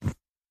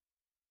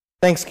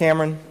Thanks,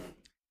 Cameron.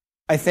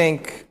 I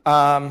think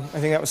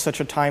that was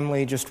such a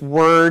timely just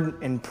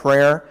word and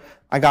prayer.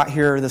 I got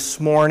here this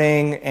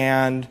morning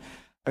and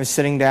I was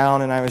sitting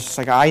down and I was just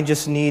like, I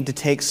just need to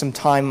take some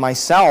time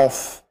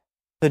myself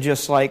to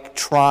just like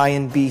try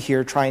and be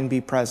here, try and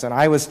be present.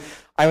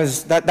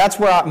 That's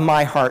where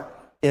my heart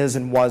is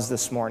and was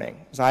this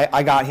morning. So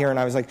I got here and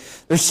I was like,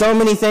 there's so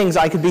many things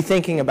I could be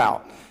thinking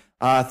about.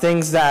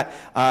 Things that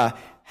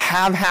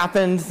have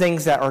happened,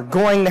 things that are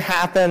going to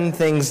happen,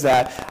 things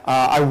that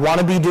I want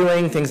to be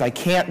doing, things I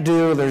can't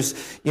do.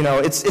 There's,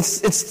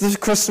 it's the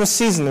Christmas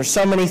season. There's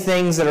so many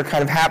things that are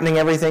kind of happening,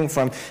 everything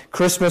from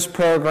Christmas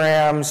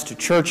programs to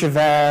church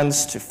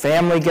events to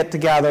family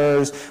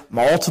get-togethers,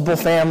 multiple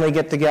family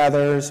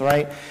get-togethers,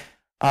 right?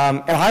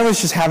 And I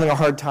was just having a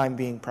hard time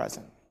being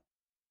present.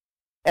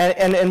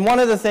 And one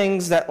of the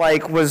things that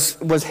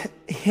was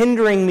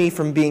hindering me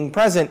from being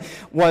present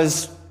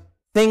was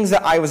things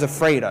that I was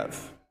afraid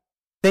of.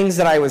 Things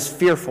that I was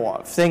fearful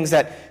of, things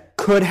that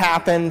could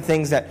happen,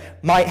 things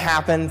that might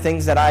happen,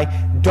 things that I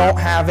don't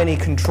have any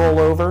control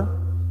over.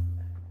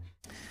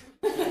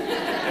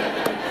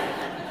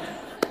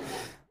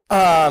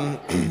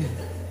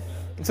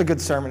 It's a good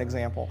sermon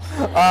example.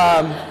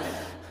 All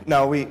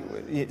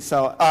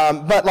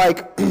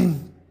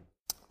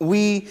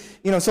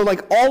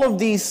of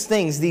these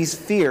things, these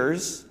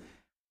fears,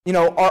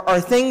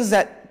 are things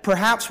that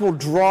perhaps will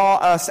draw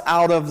us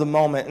out of the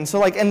moment. And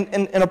so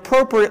and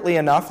appropriately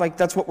enough,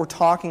 that's what we're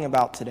talking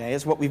about today,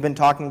 is what we've been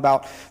talking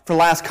about for the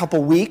last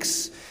couple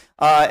weeks,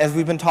 as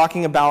we've been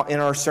talking about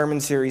in our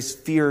sermon series,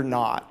 Fear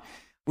Not.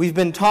 We've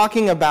been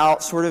talking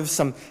about sort of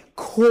some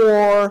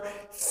core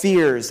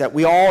fears that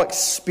we all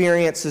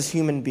experience as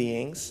human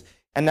beings,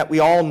 and that we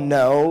all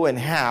know and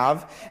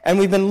have, and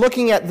we've been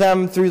looking at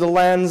them through the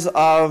lens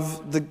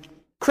of the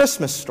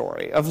Christmas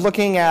story, of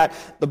looking at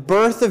the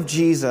birth of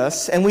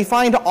Jesus, and we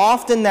find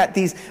often that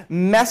these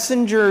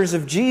messengers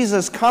of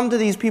Jesus come to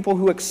these people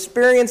who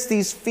experience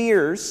these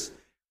fears,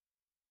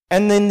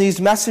 and then these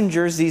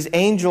messengers, these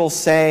angels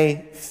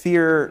say,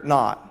 "Fear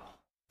not,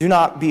 do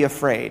not be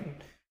afraid,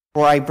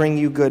 for I bring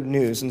you good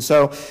news." And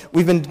so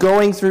we've been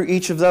going through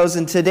each of those,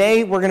 and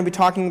today we're going to be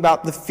talking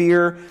about the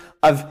fear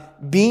of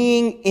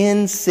being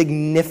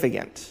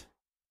insignificant.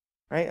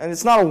 Right? And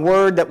it's not a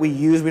word that we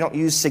use. We don't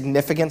use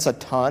significance a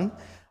ton.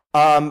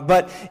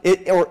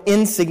 Or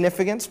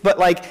insignificance, but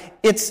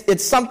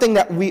it's something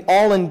that we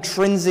all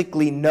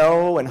intrinsically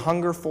know and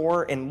hunger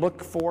for and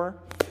look for.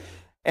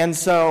 And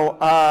so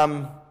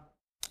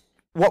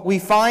what we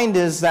find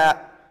is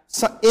that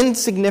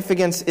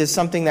insignificance is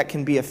something that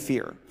can be a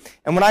fear.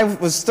 And when I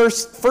was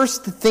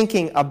first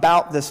thinking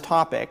about this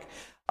topic,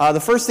 the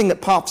first thing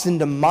that pops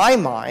into my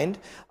mind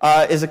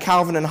is a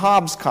Calvin and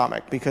Hobbes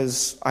comic,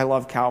 because I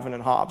love Calvin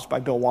and Hobbes by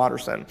Bill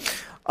Watterson.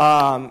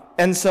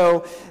 And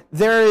so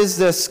there is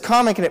this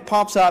comic, and it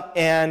pops up,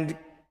 and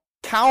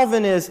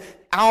Calvin is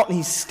out, and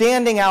he's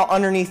standing out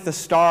underneath the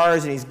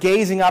stars, and he's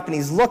gazing up, and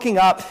he's looking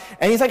up,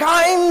 and he's like,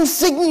 "I'm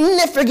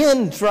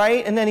significant,"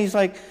 right? And then he's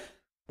like,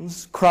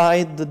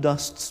 "Cried the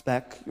dust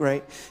speck,"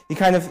 right? He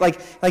kind of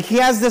like he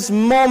has this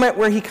moment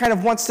where he kind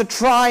of wants to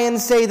try and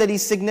say that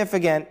he's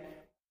significant,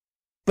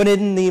 but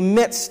in the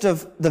midst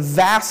of the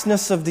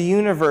vastness of the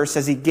universe,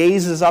 as he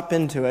gazes up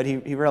into it,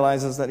 he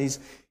realizes that he's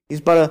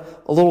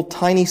but a little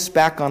tiny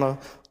speck on a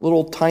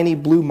little tiny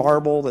blue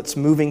marble that's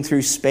moving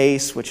through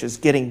space, which is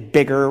getting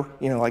bigger.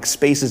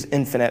 Space is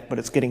infinite, but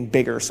it's getting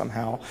bigger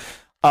somehow.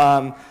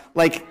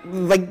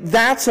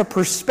 That's a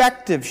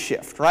perspective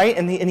shift, right?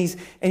 And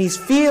he's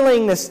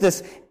feeling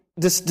this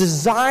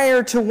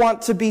desire to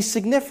want to be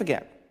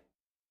significant.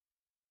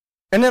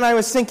 And then I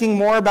was thinking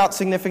more about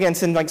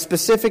significance and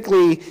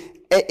specifically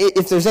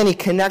if there's any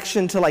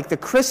connection to the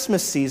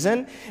Christmas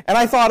season. And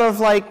I thought of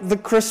the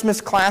Christmas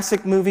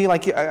classic movie,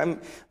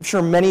 I'm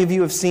sure many of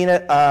you have seen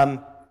it.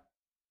 The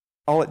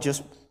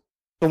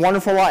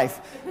Wonderful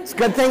Life. It's a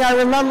good thing I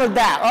remembered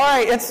that. All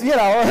right, it's,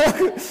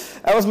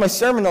 that was my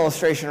sermon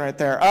illustration right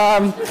there.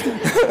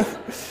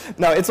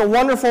 No, It's a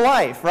Wonderful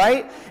Life,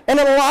 right? And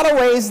in a lot of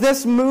ways,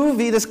 this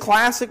movie, this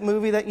classic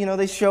movie that,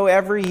 they show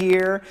every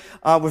year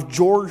with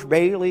George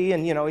Bailey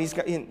and, he's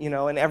got,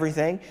 and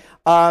everything,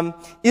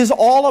 is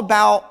all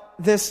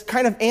about this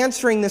kind of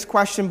answering this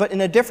question, but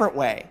in a different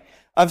way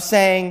of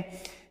saying,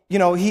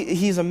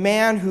 he's a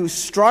man who's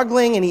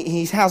struggling and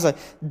he has a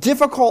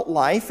difficult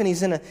life and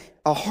he's in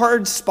a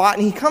hard spot,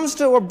 and he comes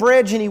to a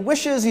bridge and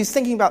he's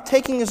thinking about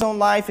taking his own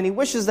life, and he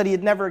wishes that he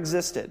had never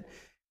existed.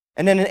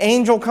 And then an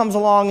angel comes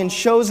along and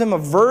shows him a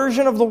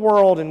version of the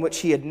world in which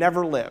he had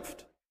never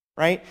lived,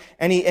 right?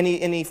 And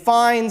he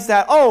finds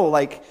that,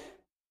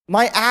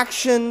 my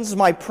actions,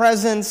 my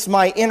presence,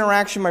 my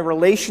interaction, my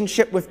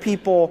relationship with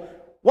people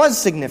was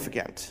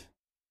significant,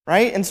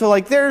 right? And so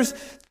there's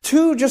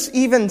two just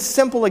even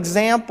simple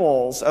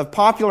examples of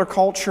popular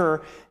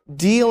culture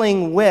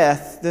dealing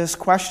with this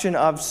question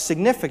of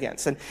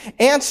significance and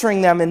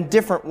answering them in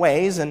different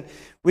ways. And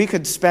we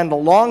could spend a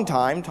long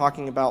time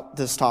talking about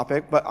this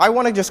topic, but I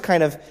want to just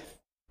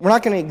we're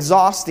not going to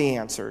exhaust the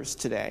answers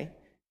today,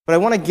 but I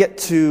want to get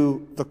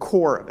to the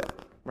core of it,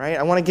 right?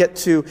 I want to get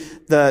to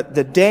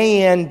the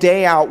day in,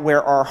 day out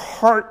where our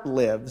heart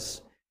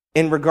lives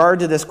in regard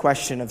to this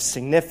question of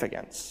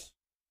significance.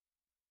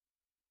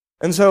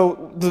 And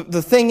so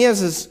the thing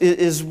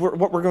is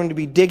what we're going to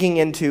be digging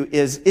into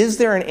is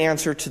there an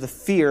answer to the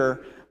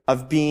fear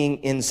of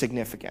being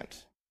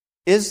insignificant?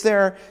 Is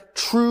there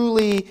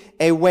truly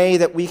a way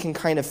that we can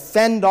kind of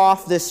fend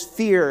off this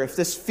fear? If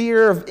this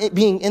fear of it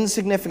being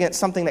insignificant is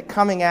something that's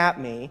coming at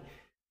me,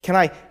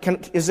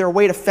 is there a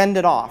way to fend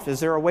it off? Is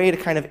there a way to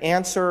kind of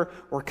answer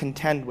or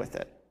contend with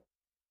it?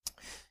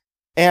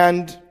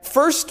 And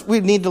first, we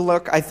need to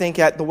look, I think,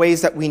 at the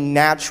ways that we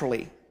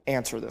naturally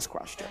answer this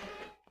question.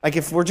 Like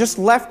if we're just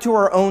left to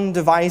our own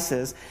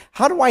devices,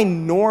 how do I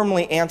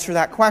normally answer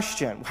that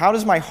question? How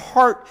does my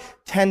heart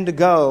tend to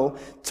go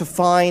to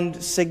find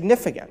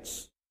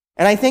significance?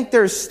 And I think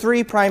there's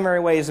three primary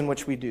ways in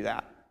which we do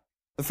that.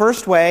 The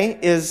first way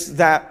is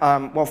that,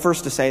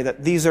 first to say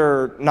that these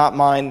are not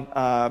mine.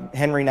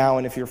 Henry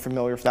Nouwen, if you're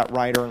familiar with that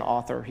writer and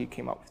author, he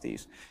came up with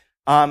these.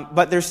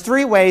 But there's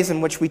three ways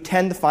in which we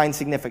tend to find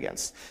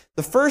significance.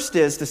 The first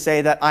is to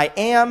say that I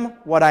am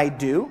what I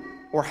do,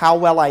 or how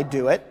well I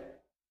do it.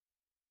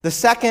 The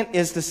second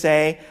is to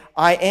say,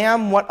 I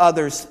am what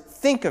others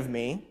think of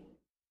me.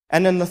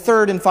 And then the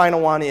third and final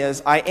one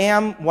is, I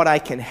am what I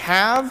can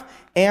have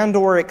and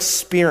or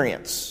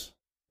experience.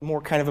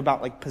 More kind of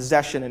about like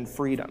possession and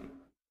freedom.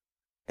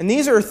 And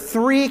these are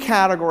three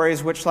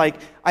categories which I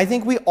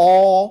think we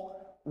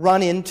all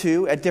run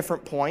into at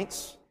different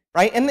points,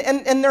 right? And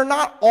they're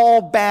not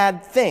all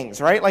bad things,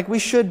 right? Like we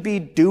should be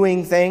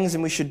doing things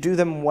and we should do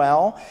them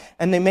well,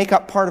 and they make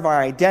up part of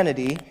our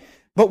identity.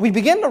 But we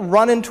begin to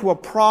run into a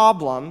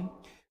problem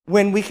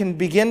when we can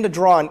begin to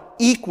draw an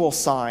equal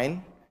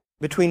sign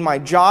between my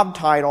job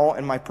title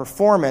and my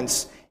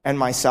performance and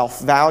my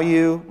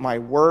self-value, my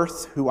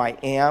worth, who I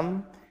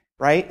am,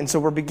 right? And so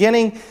we're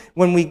beginning,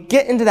 when we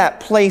get into that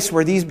place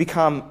where these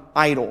become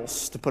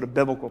idols, to put a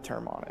biblical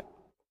term on it,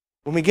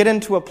 when we get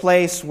into a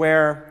place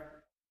where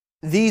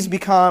these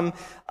become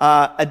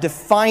a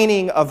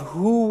defining of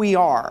who we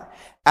are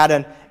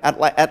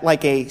at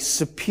like a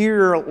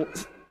superior,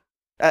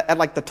 at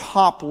like the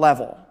top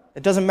level.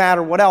 It doesn't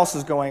matter what else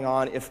is going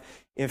on.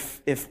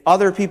 If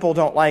other people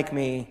don't like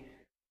me,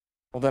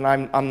 well, then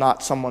I'm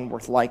not someone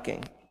worth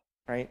liking,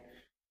 right?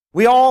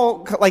 We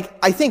all,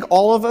 I think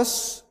all of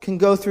us can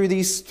go through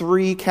these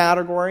three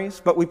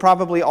categories, but we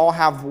probably all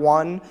have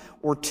one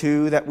or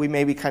two that we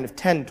maybe kind of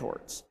tend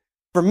towards.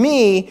 For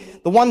me,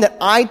 the one that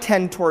I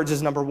tend towards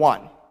is number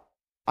one.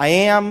 I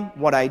am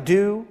what I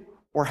do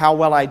or how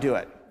well I do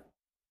it.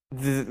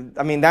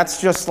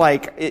 That's just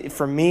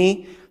for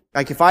me,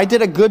 if I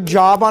did a good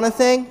job on a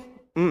thing,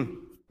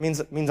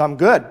 means I'm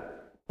good.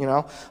 You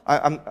know,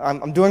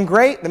 I'm doing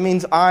great. That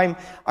means I'm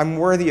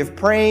worthy of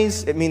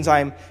praise. It means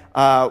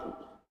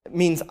it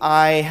means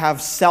I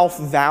have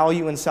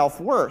self-value and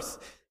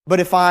self-worth. But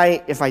if I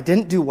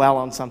didn't do well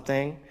on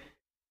something,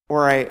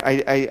 or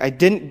I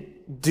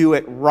didn't do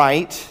it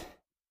right,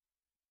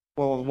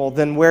 well,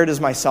 then where does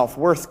my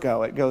self-worth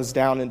go? It goes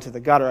down into the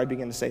gutter. I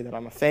begin to say that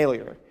I'm a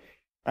failure,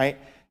 right?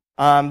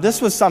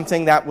 This was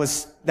something that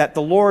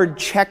the Lord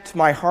checked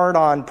my heart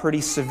on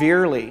pretty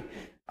severely.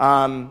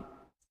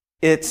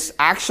 It's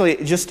actually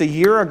just a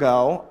year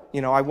ago.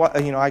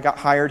 I got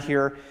hired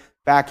here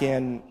back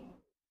in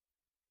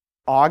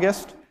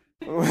August.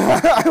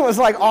 It was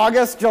like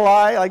August,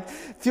 July.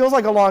 Feels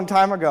like a long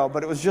time ago,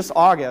 but it was just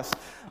August.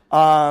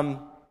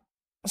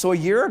 So a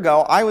year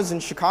ago, I was in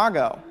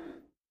Chicago,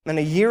 and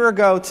a year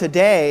ago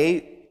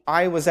today,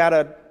 I was at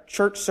a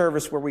church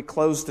service where we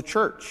closed the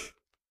church.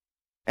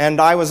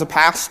 And I was a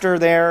pastor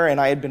there, and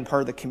I had been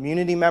part of the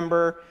community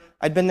member.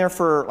 I'd been there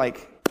for I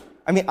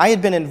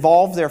had been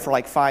involved there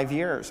for 5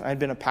 years. I had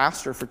been a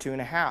pastor for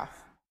 2.5.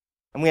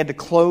 And we had to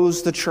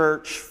close the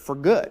church for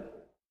good.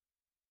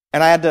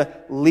 And I had to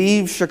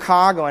leave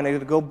Chicago, and I had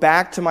to go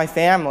back to my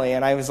family,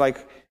 and I was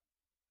like,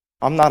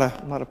 I'm not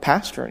a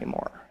pastor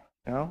anymore.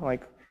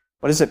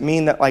 What does it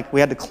mean that we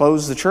had to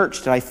close the church?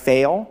 Did I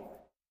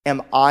fail?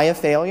 Am I a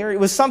failure? It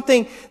was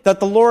something that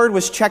the Lord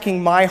was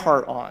checking my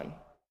heart on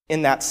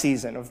in that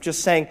season of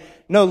just saying,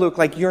 no, Luke,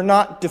 you're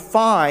not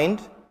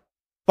defined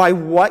by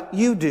what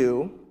you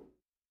do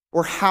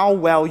or how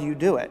well you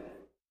do it.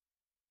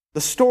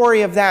 The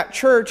story of that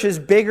church is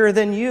bigger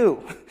than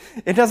you.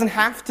 It doesn't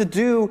have to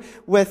do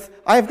with,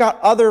 I've got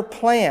other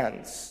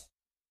plans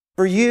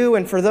for you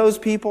and for those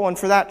people and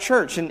for that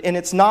church. And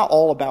it's not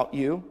all about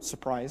you,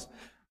 surprise.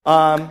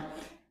 But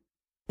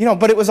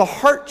it was a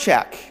heart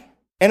check.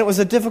 And it was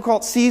a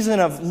difficult season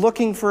of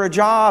looking for a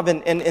job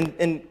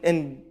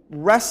and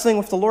wrestling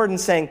with the Lord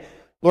and saying,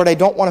 Lord, I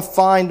don't want to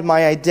find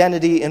my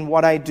identity in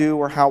what I do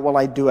or how well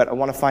I do it. I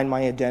want to find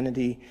my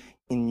identity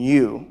in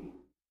you.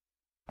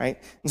 Right?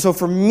 And so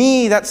for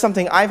me, that's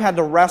something I've had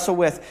to wrestle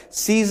with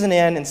season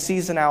in and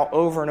season out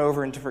over and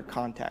over in different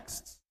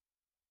contexts.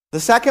 The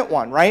second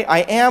one, right?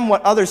 I am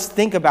what others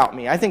think about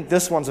me. I think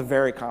this one's a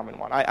very common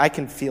one. I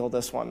can feel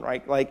this one,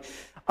 right?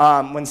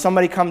 When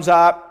somebody comes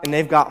up and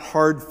they've got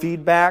hard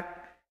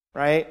feedback,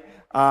 right?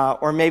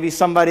 Or maybe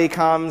somebody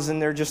comes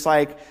and they're just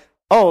like,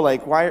 oh,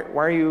 like, why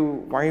are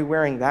you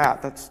wearing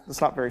that?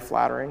 That's not very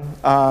flattering.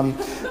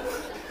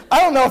 I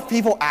don't know if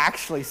people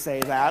actually say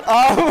that.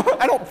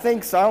 I don't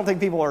think so. I don't think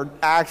people are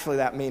actually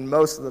that mean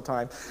most of the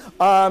time.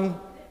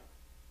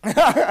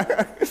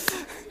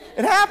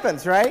 It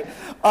happens, right?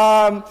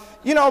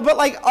 But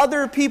like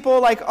other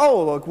people, like,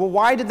 oh, look, well,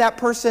 why did that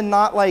person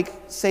not like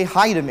say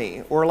hi to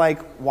me? Or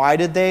like, why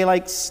did they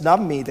like snub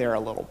me there a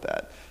little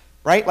bit?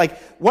 Right? Like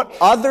what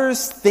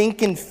others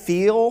think and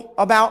feel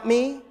about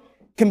me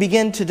can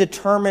begin to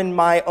determine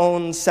my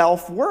own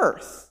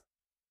self-worth.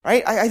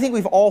 Right? I think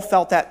we've all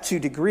felt that to a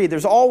degree.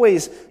 There's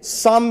always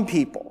some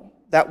people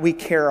that we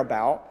care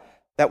about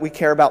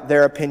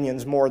their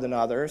opinions more than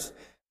others.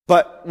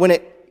 But when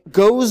it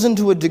goes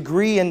into a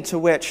degree into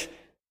which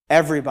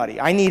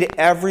I need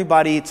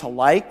everybody to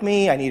like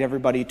me, I need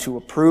everybody to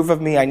approve of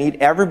me, I need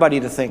everybody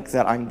to think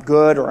that I'm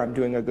good or I'm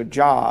doing a good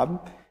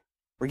job,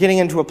 we're getting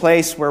into a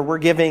place where we're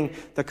giving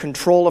the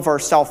control of our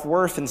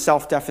self-worth and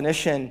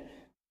self-definition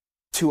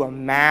to a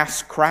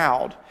mass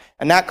crowd.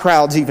 And that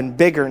crowd's even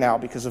bigger now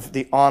because of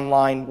the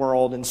online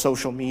world and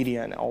social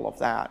media and all of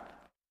that.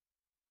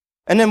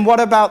 And then what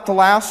about the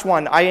last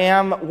one? I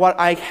am what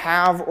I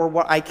have or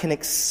what I can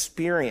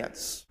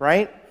experience,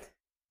 right?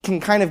 Can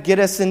kind of get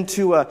us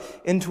into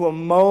a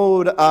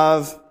mode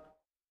of,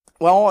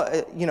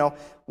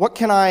 what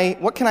can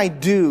I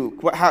do?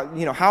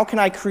 How can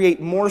I create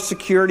more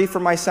security for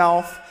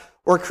myself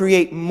or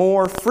create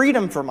more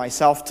freedom for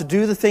myself to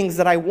do the things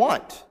that I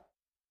want?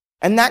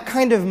 And that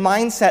kind of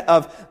mindset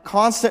of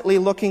constantly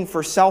looking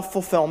for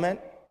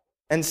self-fulfillment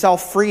and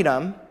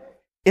self-freedom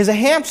is a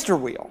hamster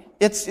wheel.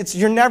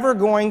 You're never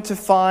going to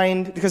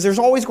find, because there's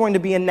always going to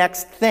be a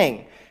next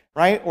thing,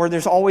 right? Or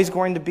there's always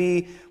going to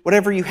be,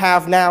 whatever you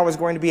have now is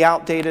going to be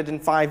outdated in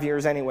 5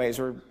 years anyways,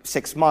 or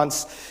 6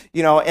 months,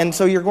 and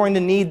so you're going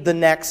to need the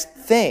next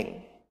thing.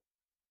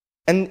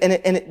 And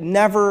it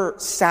never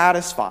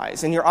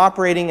satisfies. And you're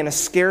operating in a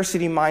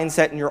scarcity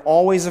mindset, and you're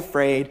always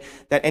afraid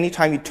that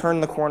anytime you turn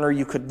the corner,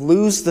 you could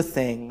lose the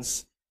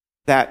things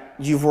that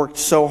you've worked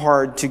so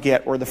hard to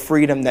get, or the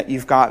freedom that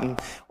you've gotten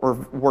or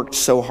worked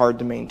so hard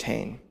to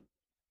maintain.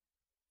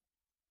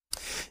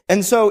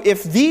 And so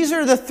if these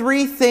are the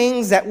three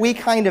things that we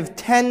kind of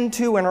tend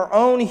to in our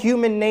own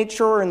human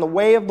nature or in the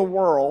way of the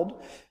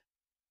world,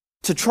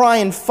 to try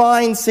and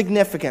find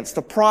significance,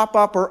 to prop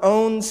up our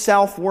own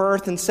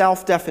self-worth and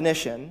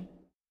self-definition,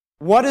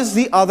 what is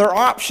the other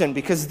option?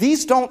 Because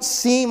these don't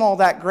seem all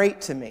that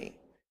great to me.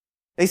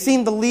 They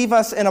seem to leave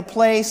us in a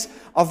place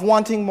of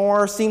wanting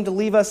more, seem to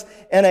leave us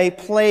in a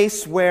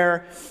place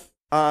where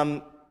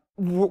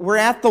we're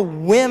at the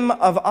whim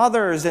of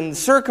others and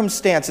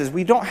circumstances.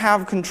 We don't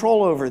have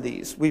control over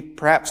these. We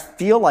perhaps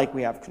feel like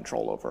we have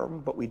control over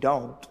them, but we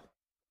don't.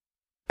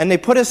 And they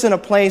put us in a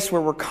place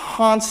where we're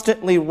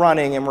constantly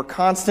running and we're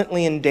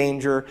constantly in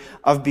danger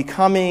of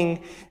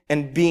becoming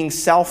and being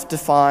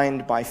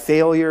self-defined by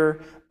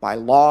failure, by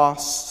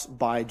loss,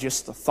 by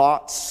just the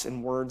thoughts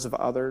and words of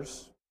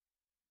others.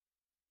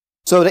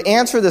 So to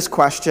answer this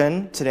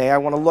question today, I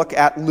want to look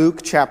at Luke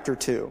chapter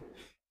 2.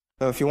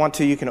 So if you want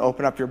to, you can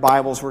open up your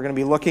Bibles. We're going to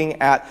be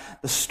looking at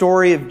the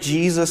story of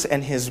Jesus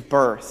and his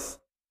birth.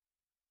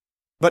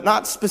 But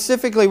not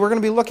specifically, we're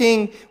kind of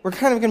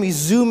going to be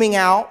zooming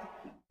out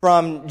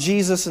from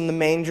Jesus in the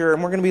manger,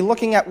 and we're going to be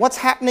looking at what's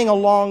happening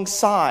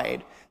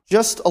alongside,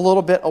 just a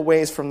little bit a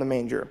ways from the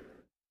manger.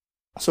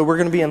 So we're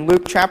going to be in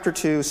Luke chapter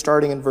 2,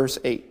 starting in verse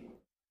 8.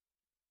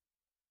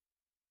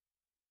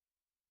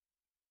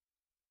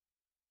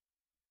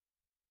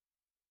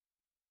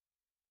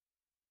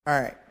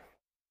 All right.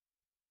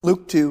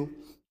 Luke 2,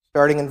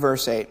 starting in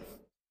verse 8.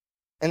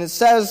 And it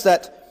says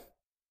that,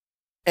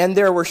 and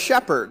there were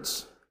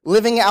shepherds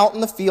living out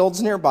in the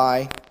fields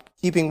nearby,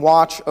 keeping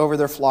watch over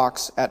their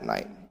flocks at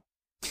night.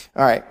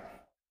 All right.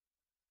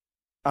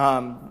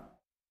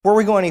 Before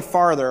we go any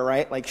farther,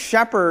 right, like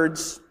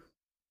shepherds,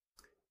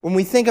 when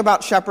we think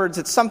about shepherds,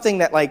 it's something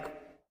that, like,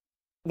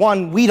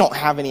 one, we don't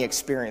have any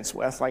experience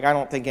with. Like, I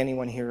don't think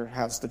anyone here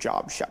has the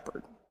job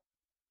shepherd.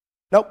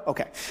 Nope,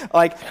 okay.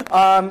 Like,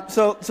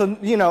 so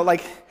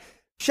like,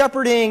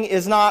 shepherding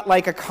is not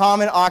like a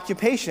common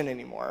occupation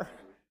anymore.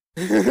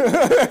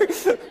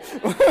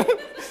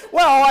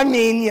 Well, I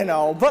mean,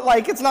 but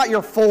like it's not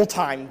your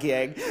full-time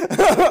gig.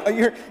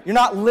 You're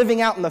not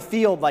living out in the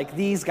field like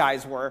these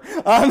guys were.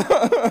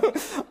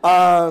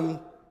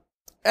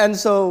 And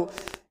so,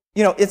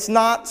 it's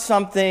not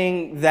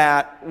something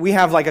that we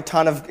have like a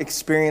ton of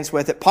experience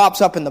with. It pops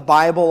up in the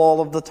Bible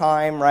all of the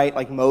time, right?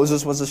 Like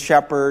Moses was a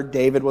shepherd,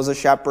 David was a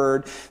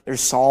shepherd.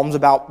 There's Psalms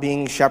about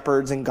being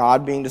shepherds and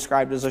God being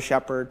described as a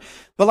shepherd.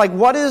 But like,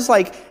 what is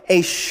like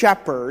a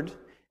shepherd?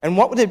 And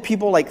what did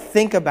people like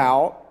think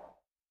about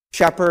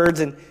shepherds?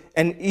 And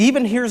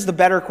even here's the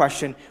better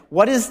question.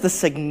 What is the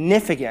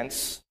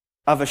significance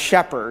of a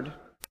shepherd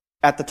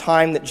at the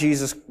time that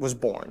Jesus was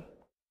born?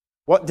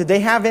 What did they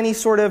have any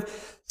sort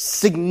of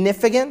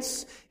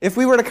significance? If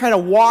we were to kind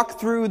of walk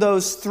through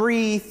those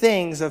three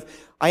things of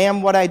I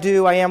am what I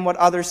do, I am what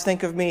others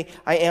think of me,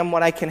 I am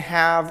what I can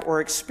have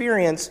or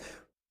experience,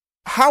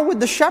 how would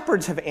the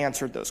shepherds have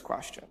answered those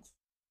questions?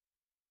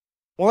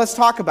 Well, let's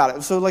talk about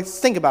it. So let's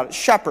think about it.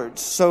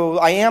 Shepherds. So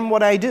I am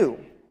what I do.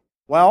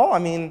 Well,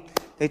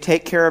 they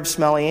take care of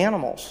smelly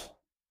animals.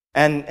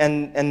 And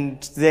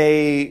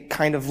they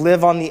kind of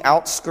live on the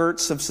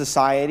outskirts of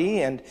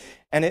society. And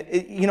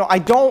I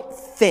don't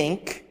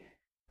think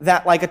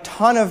that like a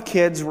ton of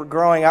kids were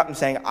growing up and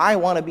saying, I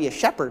want to be a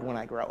shepherd when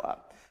I grow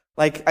up.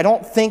 Like, I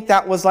don't think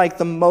that was like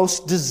the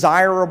most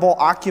desirable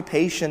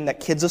occupation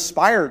that kids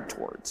aspired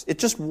towards. It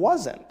just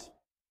wasn't.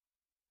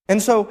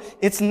 And so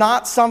it's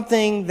not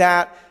something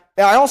that,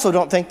 I also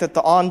don't think that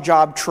the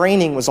on-job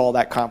training was all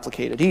that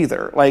complicated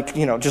either. Like,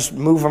 just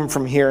move them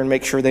from here and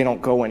make sure they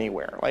don't go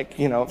anywhere. Like,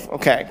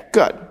 okay,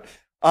 good.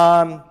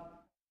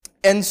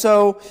 And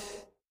so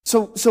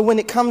when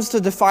it comes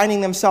to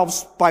defining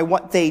themselves by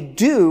what they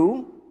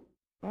do,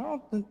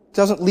 well, it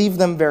doesn't leave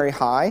them very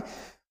high.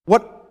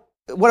 What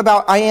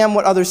about I am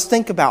what others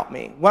think about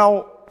me?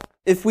 Well,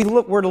 if we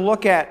were to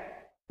look at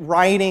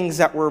writings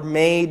that were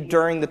made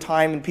during the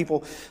time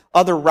and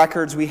other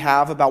records we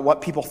have about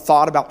what people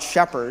thought about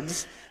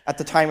shepherds at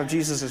the time of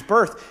Jesus'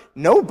 birth,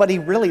 nobody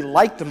really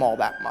liked them all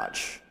that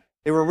much.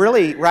 They were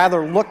really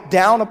rather looked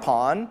down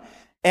upon,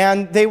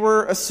 and they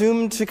were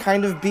assumed to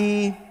kind of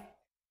be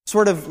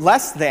sort of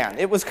less than.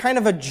 It was kind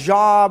of a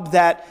job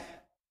that,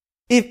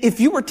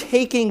 if you were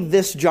taking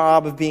this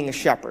job of being a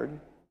shepherd,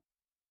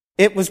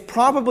 it was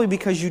probably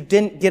because you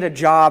didn't get a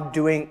job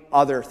doing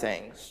other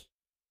things,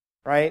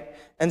 right?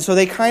 And so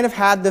they kind of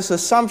had this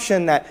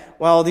assumption that,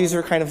 well, these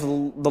are kind of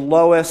the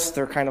lowest,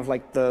 they're kind of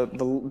like the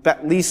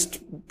least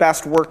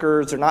best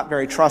workers, they're not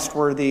very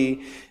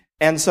trustworthy.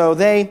 And so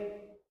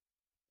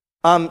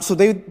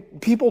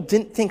people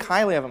didn't think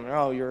highly of them.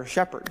 Oh, you're a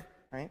shepherd,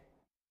 right?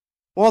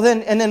 Well,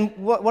 then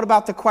what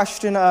about the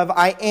question of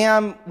I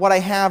am what I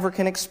have or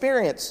can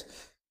experience?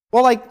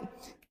 Well,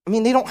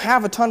 they don't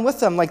have a ton with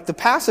them. Like, the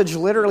passage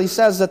literally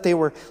says that they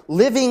were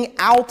living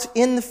out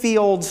in the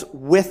fields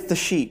with the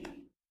sheep.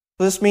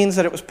 So this means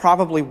that it was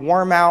probably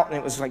warm out and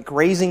it was like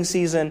grazing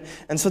season.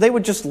 And so they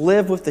would just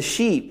live with the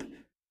sheep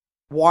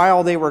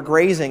while they were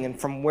grazing and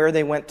from where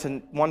they went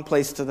to one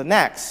place to the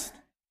next.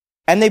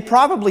 And they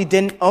probably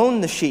didn't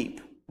own the sheep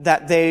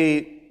that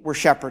they were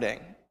shepherding.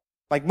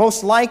 Like,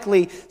 most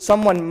likely,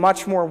 someone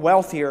much more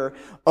wealthier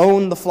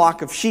owned the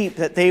flock of sheep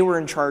that they were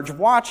in charge of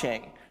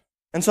watching.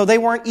 And so they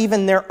weren't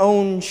even their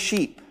own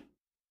sheep.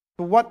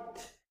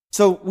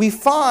 So we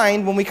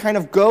find, when we kind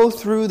of go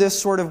through this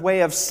sort of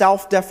way of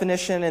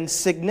self-definition and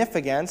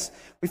significance,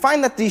 we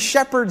find that these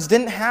shepherds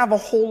didn't have a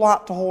whole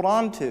lot to hold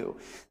on to.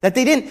 That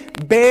they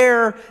didn't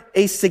bear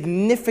a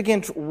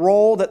significant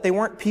role, that they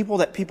weren't people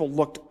that people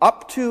looked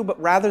up to, but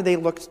rather they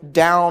looked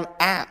down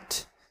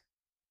at.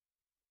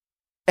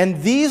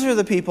 And these are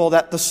the people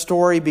that the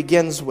story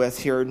begins with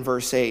here in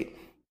verse 8.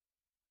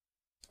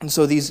 And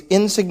so these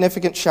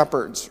insignificant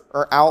shepherds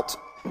are out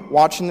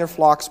watching their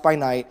flocks by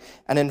night.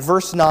 And in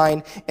verse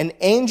 9, an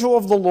angel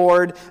of the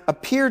Lord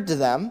appeared to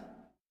them,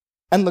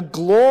 and the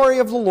glory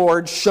of the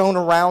Lord shone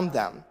around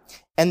them,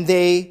 and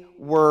they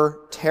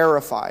were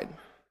terrified.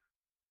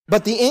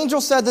 But the angel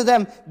said to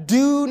them,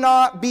 "Do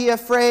not be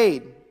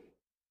afraid.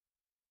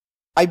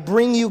 I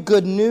bring you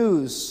good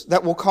news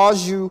that will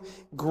cause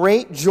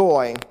great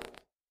joy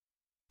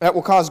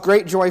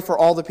for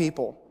all the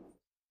people.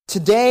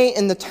 Today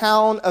in the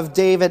town of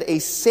David a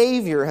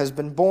Savior has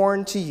been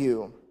born to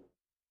you.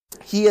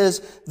 He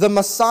is the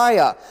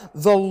Messiah,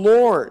 the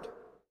Lord.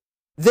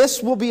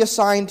 This will be a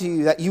sign to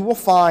you that you will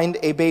find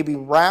a baby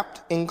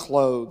wrapped in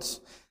clothes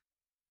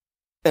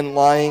and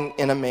lying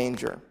in a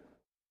manger."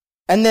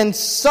 And then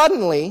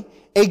suddenly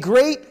a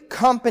great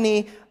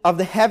company of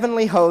the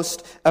heavenly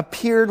host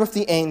appeared with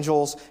the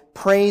angels,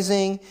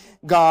 praising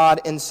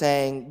God and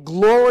saying,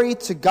 "Glory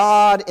to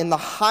God in the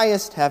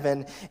highest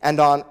heaven, and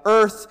on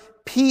earth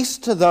peace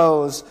to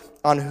those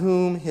on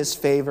whom his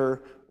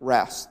favor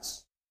rests."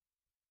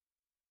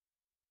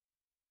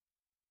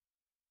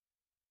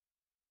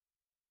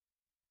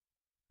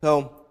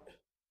 So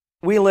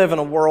we live in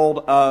a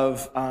world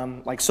of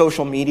like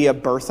social media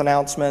birth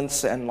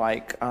announcements and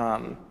like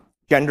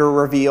gender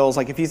reveals.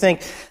 Like, if you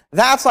think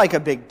that's like a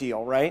big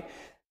deal, right?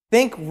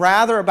 Think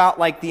rather about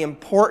like the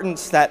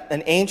importance that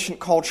an ancient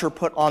culture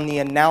put on the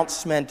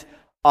announcement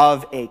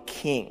of a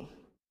king,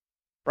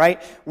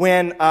 right?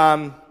 When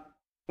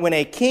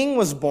a king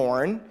was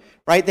born,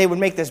 right, they would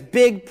make this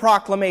big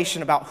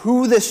proclamation about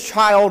who this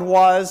child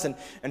was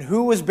and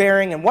who was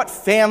bearing and what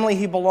family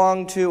he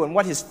belonged to and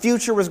what his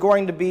future was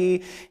going to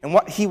be and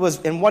what he was,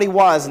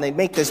 and they'd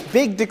make this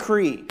big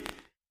decree.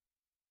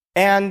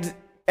 And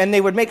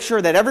they would make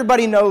sure that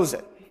everybody knows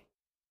it.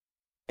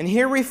 And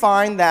here we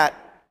find that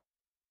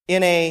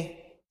in a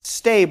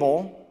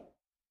stable,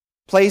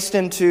 placed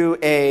into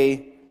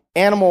a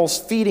animal's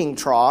feeding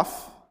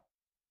trough,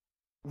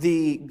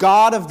 the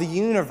God of the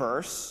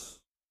universe,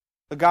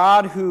 the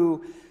God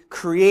who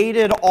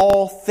created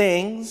all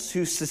things,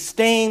 who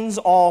sustains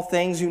all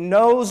things, who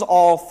knows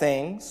all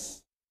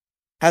things,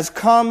 has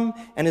come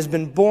and has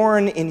been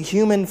born in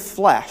human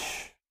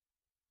flesh.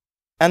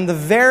 And the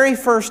very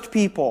first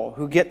people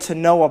who get to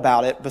know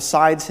about it,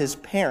 besides his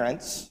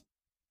parents,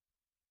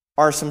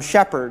 are some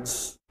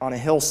shepherds on a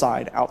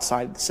hillside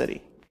outside the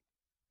city.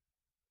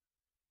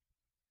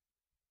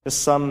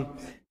 Just some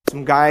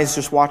guys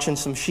just watching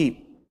some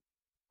sheep.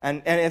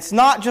 And it's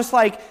not just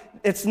like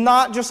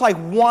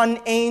one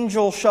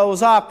angel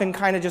shows up and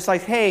kind of just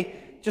like, hey,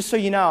 just so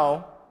you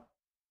know,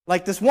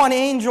 like this one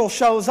angel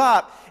shows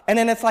up, and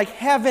then it's like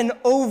heaven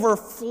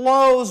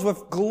overflows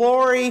with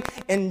glory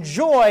and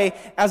joy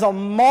as a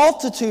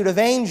multitude of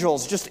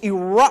angels just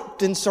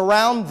erupt and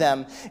surround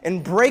them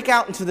and break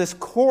out into this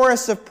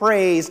chorus of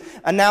praise,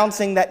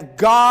 announcing that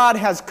God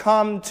has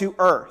come to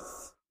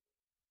earth.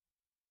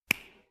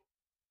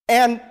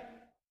 And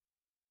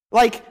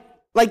like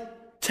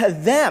to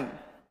them,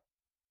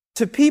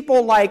 to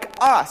people like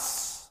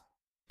us,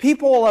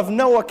 people of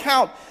no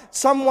account,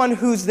 someone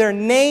whose their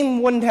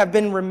name wouldn't have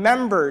been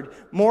remembered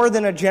more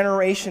than a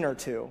generation or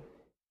two.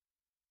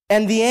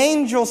 And the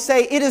angels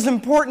say, it is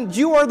important.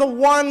 You are the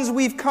ones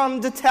we've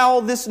come to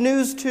tell this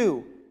news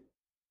to.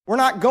 We're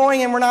not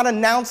going and we're not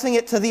announcing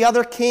it to the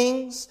other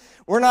kings.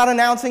 We're not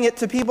announcing it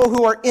to people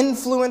who are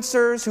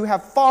influencers, who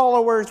have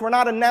followers. We're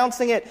not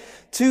announcing it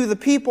to the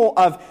people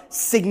of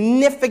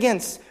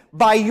significance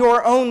by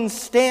your own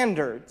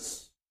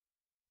standards.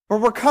 But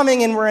we're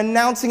coming and we're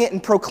announcing it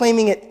and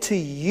proclaiming it to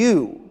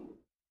you.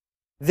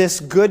 This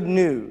good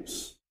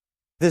news,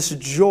 this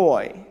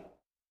joy.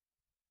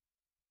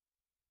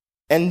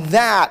 And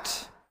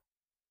that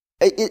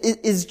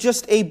it is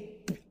just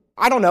it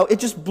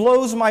just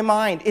blows my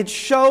mind. It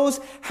shows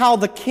how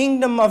the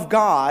kingdom of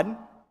God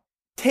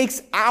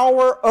takes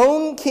our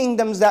own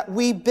kingdoms that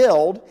we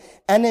build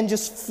and then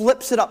just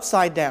flips it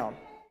upside down.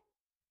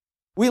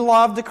 We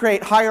love to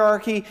create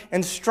hierarchy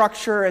and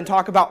structure and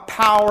talk about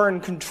power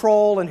and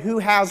control and who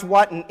has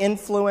what and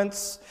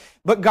influence.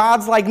 But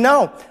God's like,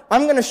 no,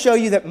 I'm going to show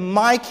you that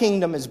my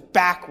kingdom is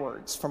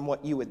backwards from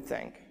what you would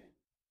think.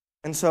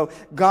 And so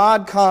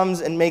God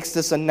comes and makes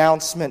this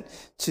announcement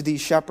to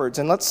these shepherds.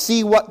 And let's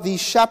see what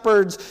these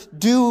shepherds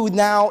do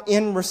now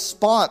in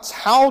response.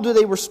 How do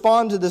they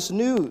respond to this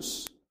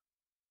news?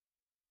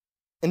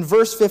 In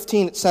verse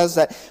 15, it says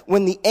that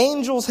when the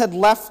angels had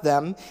left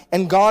them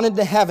and gone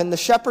into heaven, the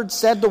shepherds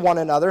said to one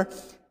another,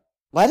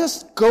 let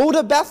us go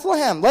to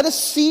Bethlehem. Let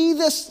us see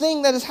this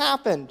thing that has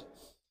happened,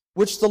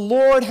 which the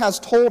Lord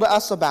has told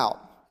us about.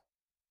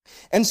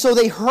 And so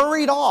they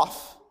hurried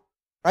off,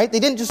 right? They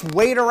didn't just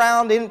wait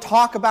around. They didn't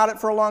talk about it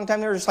for a long time.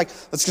 They were just like,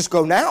 let's just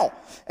go now.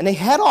 And they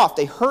head off.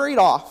 They hurried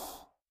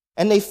off.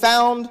 And they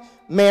found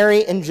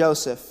Mary and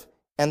Joseph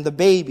and the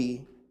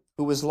baby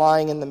who was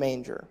lying in the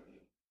manger.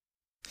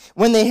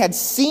 When they had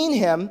seen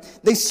him,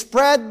 they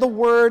spread the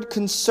word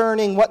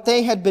concerning what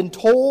they had been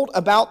told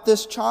about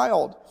this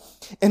child.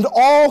 And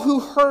all who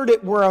heard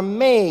it were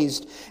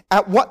amazed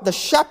at what the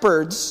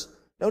shepherds,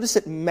 notice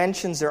it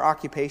mentions their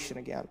occupation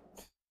again,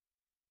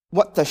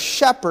 what the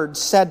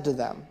shepherds said to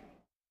them.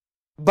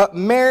 But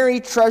Mary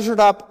treasured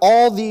up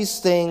all these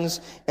things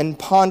and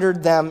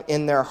pondered them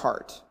in their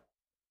heart.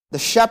 The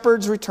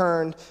shepherds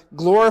returned,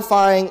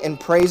 glorifying and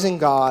praising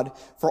God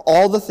for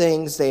all the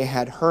things they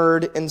had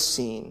heard and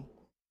seen,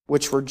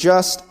 which were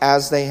just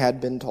as they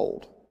had been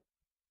told.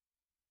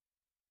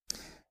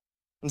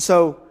 And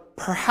so,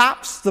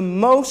 perhaps the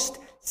most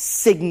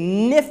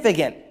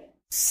significant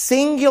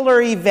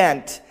singular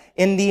event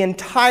in the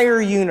entire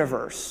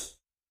universe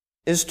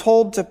is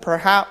told to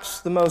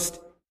perhaps the most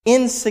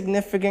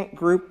insignificant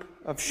group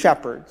of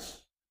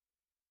shepherds,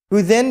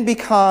 who then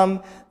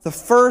become the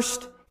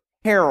first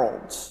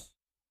heralds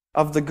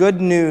of the good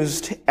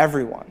news to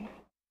everyone.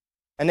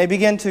 And they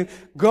begin to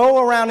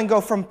go around and go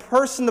from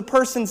person to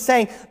person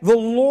saying, the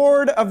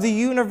Lord of the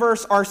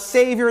universe, our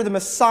Savior, the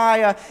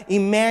Messiah,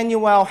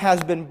 Emmanuel,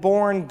 has been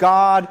born.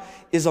 God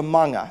is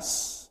among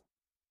us.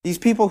 These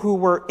people who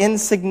were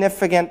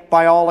insignificant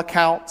by all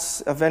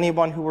accounts of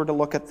anyone who were to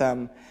look at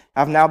them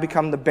have now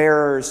become the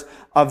bearers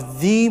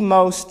of the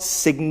most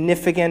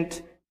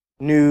significant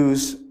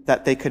news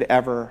that they could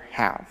ever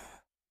have.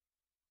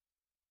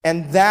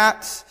 And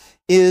that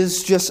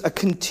is just a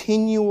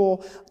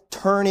continual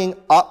turning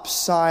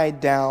upside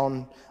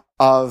down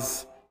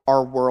of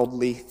our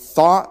worldly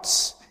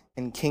thoughts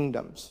and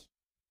kingdoms.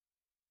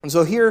 And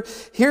so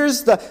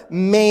here's the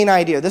main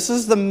idea. This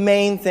is the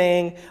main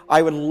thing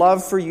I would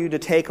love for you to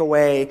take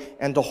away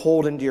and to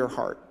hold into your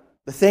heart.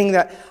 The thing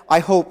that I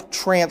hope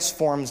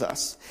transforms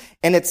us.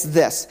 And it's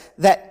this,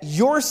 that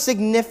your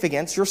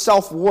significance, your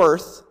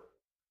self-worth,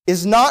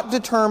 is not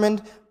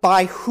determined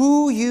by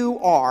who you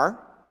are,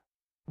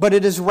 but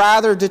it is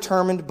rather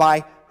determined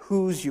by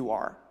whose you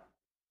are.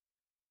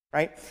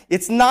 Right?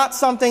 It's not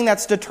something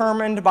that's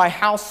determined by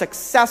how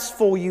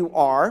successful you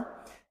are,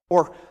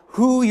 or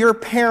who your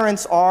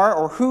parents are,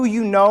 or who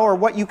you know, or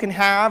what you can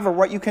have, or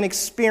what you can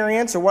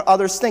experience, or what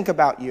others think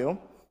about you.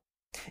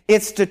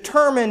 It's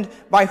determined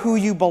by who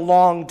you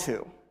belong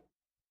to.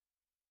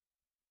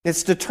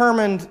 It's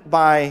determined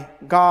by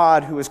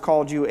God, who has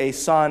called you a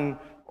son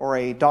or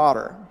a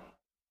daughter.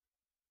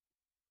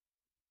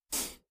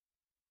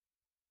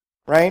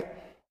 Right?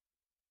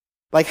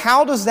 Like,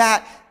 how does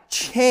that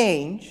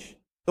change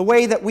the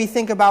way that we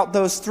think about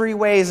those three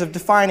ways of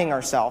defining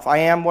ourselves. I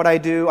am what I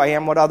do, I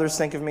am what others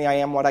think of me, I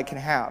am what I can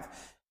have.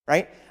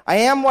 Right? I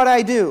am what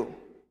I do.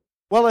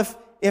 Well,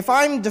 if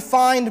I'm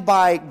defined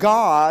by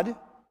God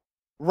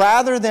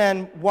rather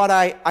than what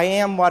I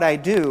am what I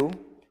do,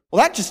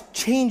 well, that just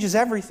changes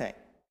everything.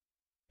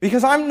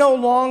 Because I'm no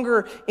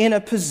longer in a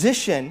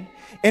position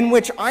in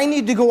which I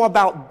need to go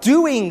about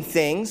doing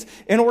things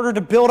in order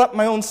to build up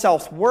my own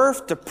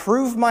self-worth, to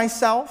prove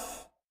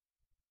myself.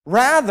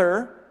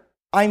 Rather,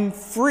 I'm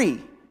free.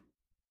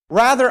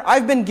 Rather,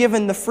 I've been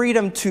given the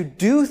freedom to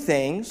do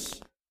things,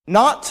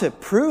 not to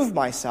prove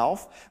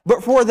myself,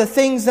 but for the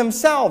things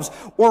themselves,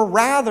 or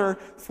rather,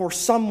 for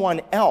someone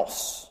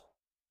else.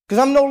 Because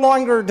I'm no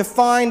longer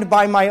defined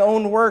by my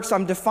own works,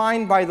 I'm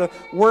defined by the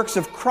works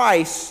of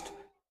Christ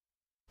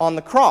on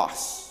the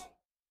cross.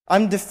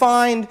 I'm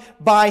defined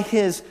by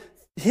His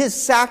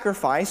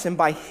sacrifice and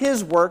by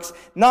His works,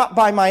 not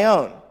by my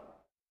own.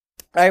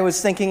 I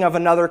was thinking of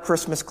another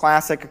Christmas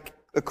classic,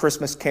 A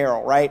Christmas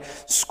Carol, right?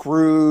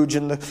 Scrooge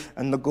and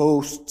the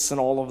ghosts and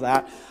all of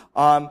that.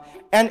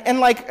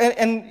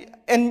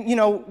 And you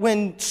know,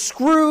 when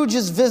Scrooge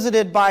is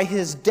visited by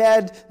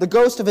the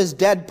ghost of his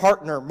dead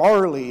partner,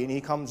 Marley, and he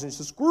comes and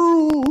says,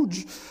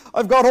 "Scrooge,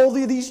 I've got all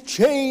these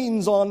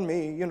chains on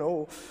me, you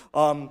know,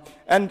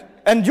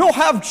 and you'll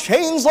have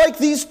chains like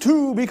these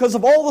too because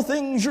of all the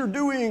things you're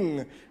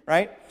doing,"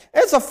 right?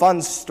 It's a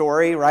fun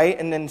story, right?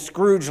 And then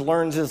Scrooge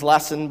learns his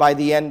lesson by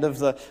the end of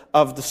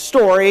the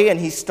story, and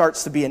he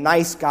starts to be a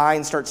nice guy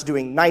and starts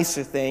doing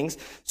nicer things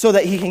so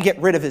that he can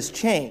get rid of his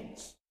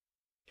chains.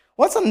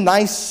 Well, it's a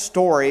nice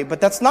story,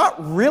 but that's not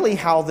really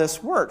how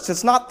this works.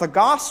 It's not the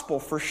gospel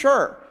for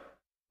sure.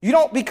 You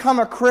don't become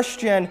a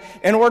Christian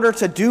in order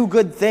to do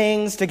good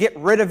things, to get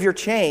rid of your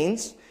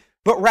chains,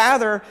 but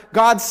rather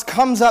God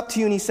comes up to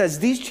you and He says,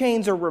 these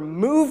chains are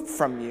removed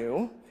from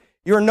you.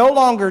 You're no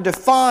longer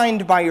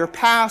defined by your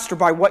past or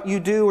by what you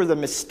do or the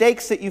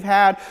mistakes that you've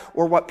had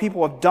or what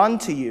people have done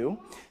to you,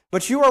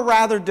 but you are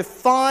rather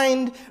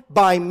defined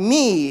by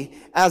me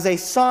as a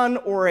son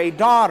or a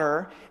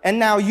daughter, and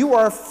now you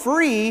are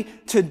free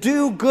to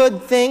do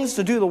good things,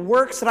 to do the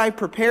works that I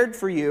prepared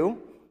for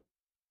you,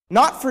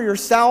 not for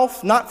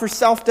yourself, not for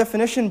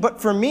self-definition,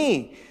 but for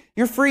me.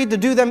 You're free to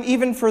do them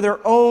even for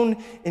their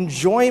own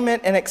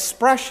enjoyment and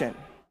expression.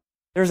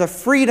 There's a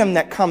freedom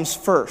that comes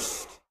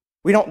first.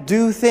 We don't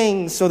do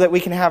things so that we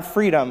can have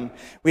freedom.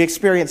 We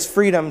experience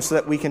freedom so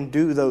that we can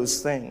do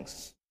those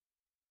things.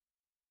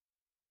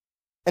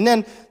 And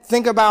then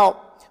think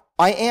about,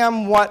 I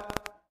am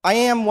what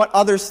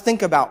others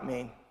think about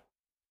me.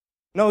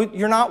 No,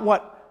 you're not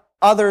what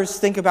others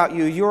think about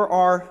you. You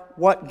are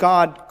what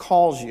God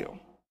calls you.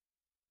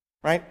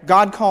 Right?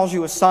 God calls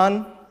you a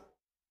son.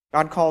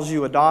 God calls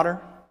you a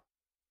daughter.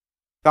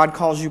 God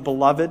calls you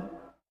beloved.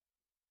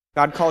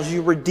 God calls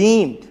you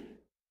redeemed.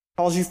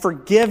 Calls you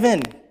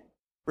forgiven,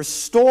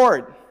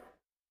 restored.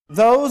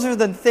 Those are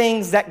the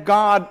things that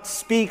God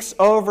speaks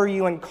over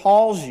you and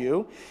calls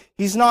you.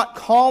 He's not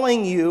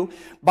calling you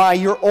by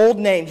your old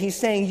name. He's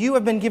saying you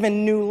have been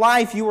given new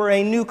life. You are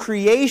a new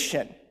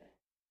creation.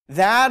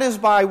 That is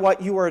by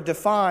what you are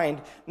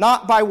defined,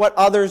 not by what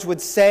others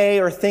would say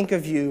or think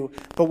of you,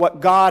 but what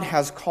God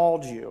has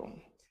called you.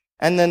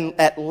 And then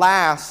at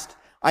last,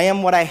 I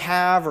am what I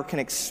have or can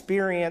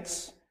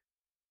experience.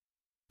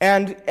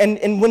 And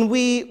when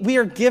we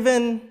are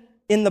given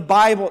in the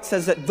Bible, it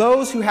says that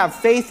those who have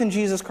faith in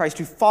Jesus Christ,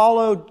 who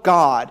follow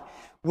God,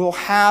 will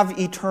have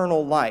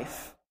eternal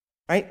life.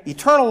 Right?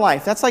 Eternal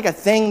life, that's like a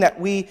thing that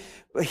we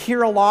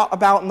hear a lot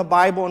about in the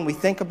Bible and we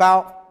think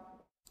about.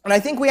 And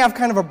I think we have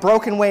kind of a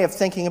broken way of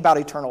thinking about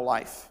eternal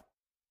life.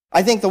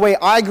 I think the way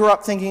I grew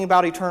up thinking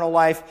about eternal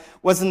life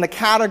was in the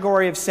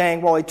category of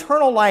saying, well,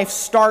 eternal life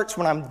starts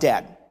when I'm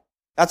dead.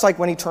 That's like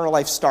when eternal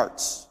life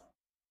starts.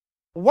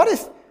 What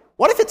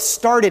if it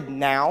started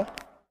now?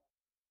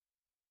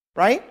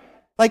 Right?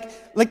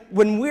 Like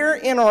when we're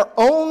in our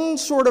own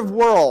sort of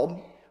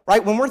world,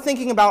 right? When we're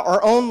thinking about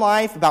our own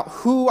life, about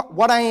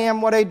what I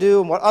am, what I do,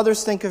 and what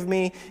others think of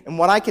me, and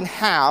what I can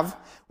have,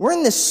 we're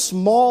in this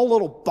small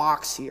little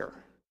box here,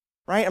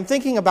 right? I'm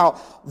thinking about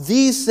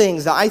these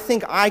things that I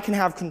think I can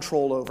have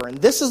control over. And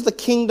this is the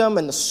kingdom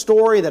and the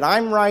story that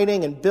I'm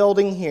writing and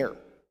building here.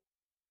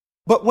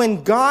 But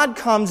when God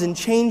comes and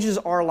changes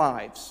our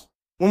lives,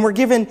 when we're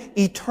given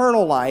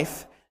eternal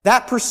life,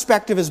 that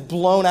perspective is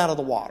blown out of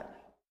the water.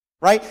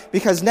 Right?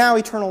 Because now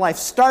eternal life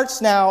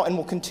starts now and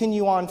will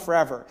continue on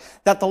forever.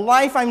 That the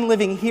life I'm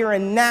living here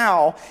and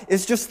now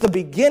is just the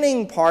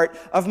beginning part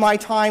of my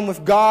time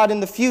with God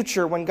in the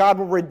future, when God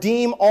will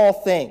redeem all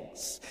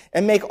things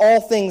and make all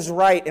things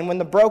right, and when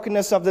the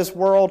brokenness of this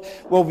world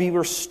will be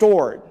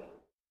restored.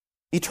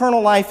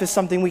 Eternal life is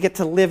something we get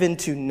to live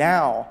into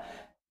now.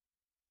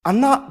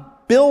 I'm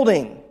not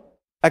building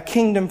a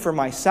kingdom for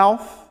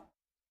myself,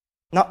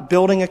 not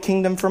building a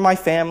kingdom for my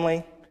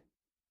family.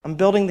 I'm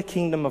building the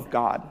kingdom of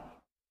God.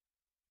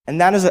 And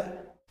that is an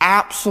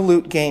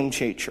absolute game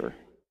changer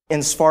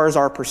as far as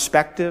our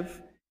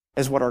perspective,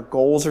 as what our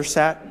goals are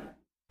set,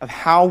 of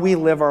how we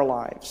live our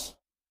lives.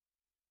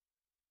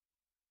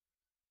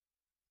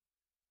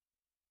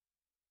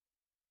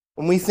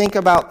 when we think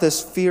about this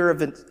fear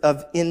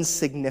of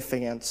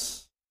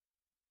insignificance,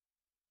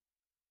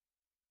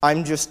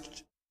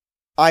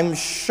 I'm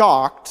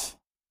shocked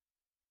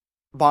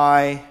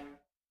by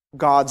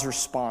God's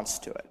response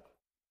to it.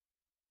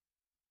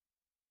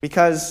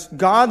 Because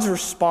God's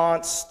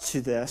response to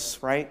this,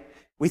 right?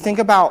 We think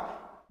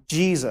about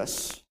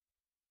Jesus,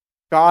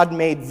 God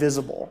made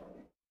visible.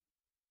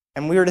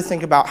 And we were to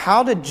think about,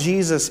 how did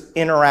Jesus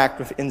interact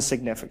with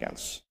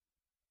insignificance?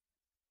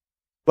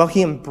 Well,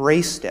 he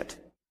embraced it,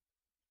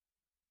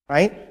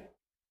 right?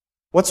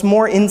 What's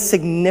more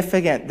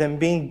insignificant than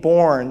being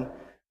born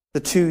to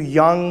two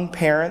young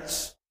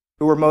parents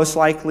who were most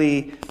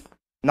likely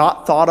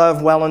not thought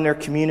of well in their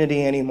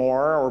community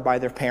anymore or by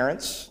their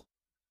parents,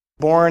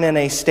 born in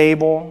a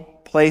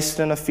stable, placed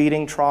in a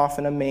feeding trough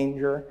in a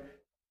manger,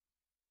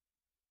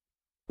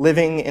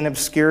 living in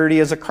obscurity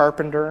as a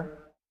carpenter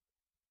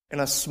in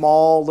a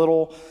small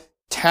little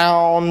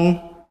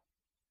town?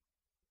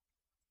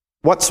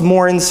 What's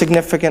more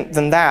insignificant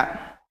than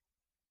that?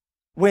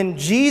 When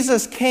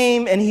Jesus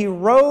came and he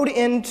rode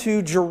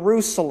into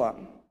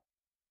Jerusalem,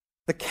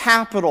 the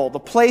capital,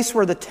 the place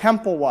where the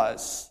temple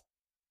was,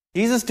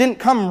 Jesus didn't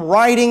come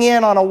riding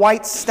in on a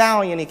white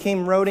stallion. He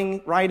came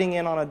riding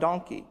in on a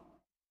donkey.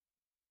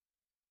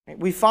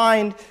 We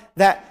find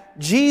that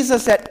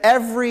Jesus at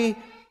every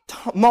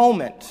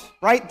moment,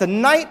 right, the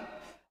night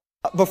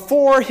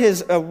before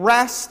his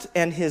arrest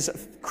and his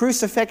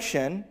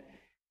crucifixion,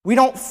 we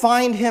don't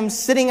find him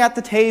sitting at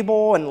the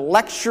table and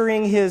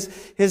lecturing his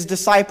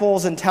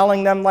disciples and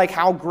telling them like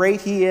how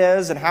great he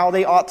is and how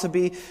they ought to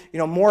be,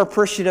 more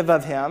appreciative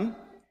of him.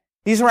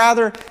 He's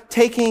rather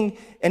taking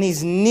and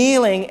he's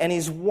kneeling and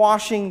he's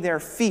washing their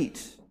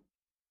feet.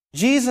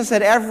 Jesus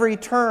at every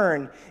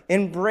turn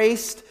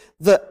embraced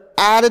the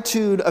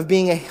attitude of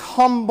being a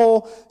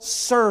humble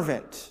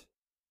servant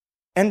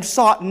and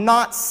sought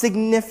not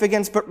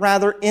significance but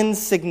rather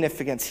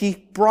insignificance. He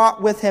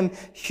brought with him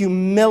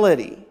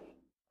humility.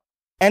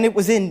 And it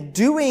was in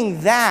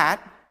doing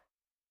that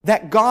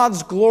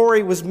God's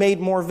glory was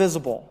made more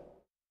visible.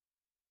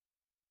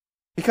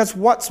 Because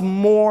what's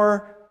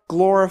more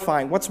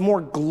glorifying, what's more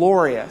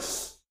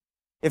glorious?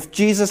 If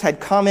Jesus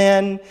had come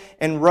in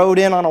and rode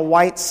in on a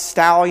white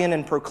stallion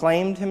and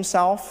proclaimed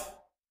himself?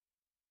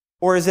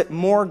 Or is it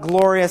more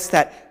glorious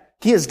that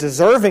he is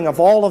deserving of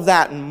all of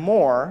that and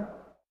more,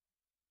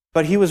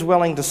 but he was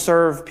willing to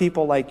serve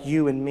people like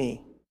you and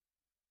me?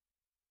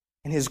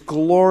 And his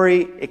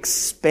glory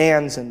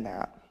expands in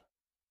that.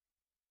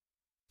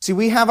 See,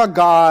 we have a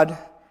God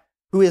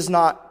who is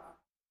not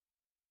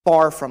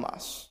far from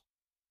us.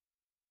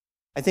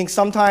 I think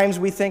sometimes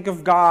we think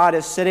of God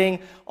as sitting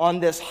on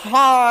this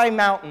high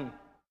mountain.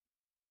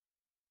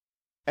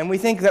 And we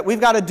think that we've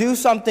got to do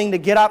something to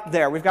get up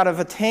there. We've got to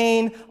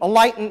attain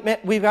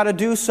enlightenment. We've got to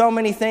do so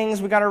many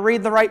things. We've got to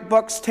read the right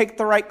books, take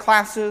the right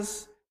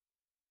classes.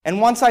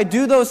 And once I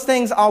do those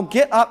things, I'll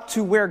get up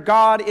to where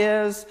God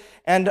is.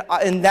 And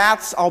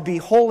I'll be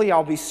holy,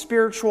 I'll be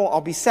spiritual,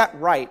 I'll be set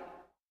right.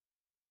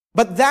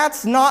 But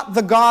that's not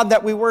the God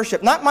that we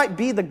worship. That might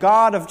be the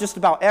God of just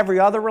about every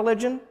other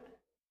religion.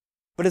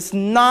 But it's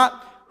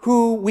not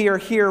who we are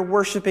here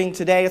worshiping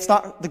today. It's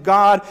not the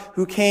God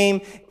who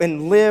came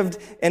and lived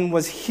and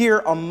was here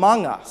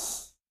among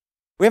us.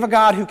 We have a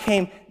God who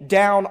came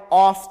down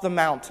off the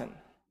mountain.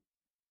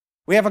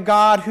 We have a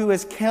God who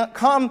has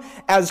come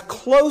as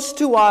close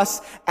to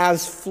us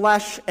as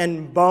flesh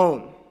and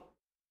bone.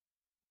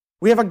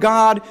 We have a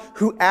God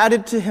who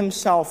added to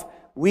himself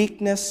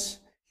weakness,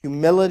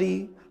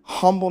 humility,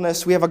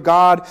 humbleness. We have a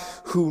God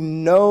who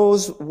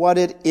knows what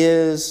it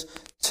is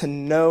to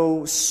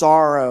know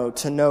sorrow,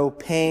 to know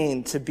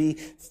pain, to be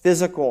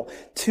physical.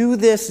 To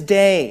this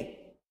day,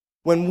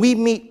 when we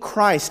meet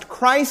Christ,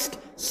 Christ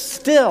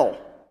still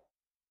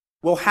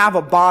will have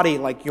a body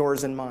like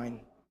yours and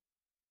mine.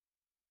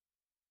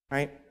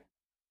 Right?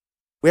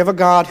 We have a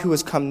God who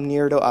has come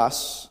near to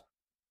us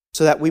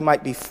so that we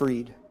might be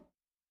freed.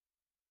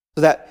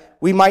 So that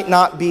we might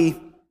not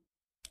be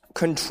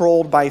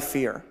controlled by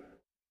fear.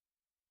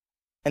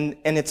 And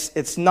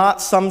it's not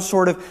some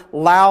sort of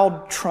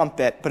loud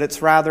trumpet, but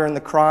it's rather in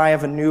the cry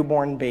of a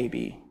newborn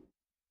baby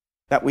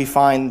that we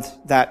find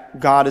that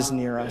God is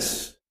near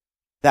us,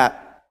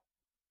 that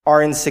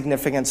our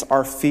insignificance,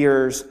 our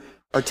fears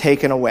are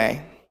taken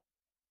away.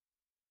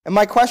 And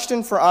my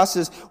question for us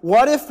is,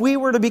 what if we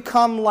were to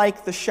become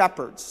like the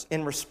shepherds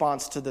in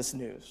response to this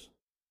news?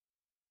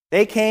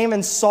 They came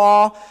and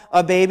saw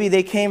a baby.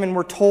 They came and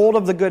were told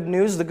of the good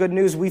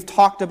news we've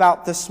talked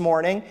about this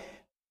morning.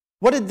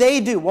 What did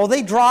they do? Well,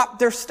 they dropped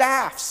their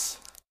staffs.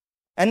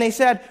 And they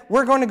said,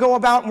 we're going to go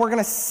about and we're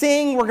going to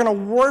sing, we're going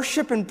to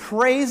worship and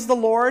praise the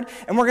Lord,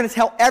 and we're going to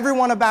tell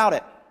everyone about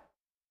it.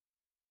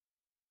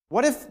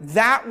 What if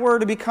that were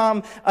to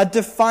become a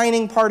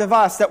defining part of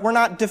us, that we're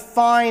not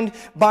defined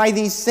by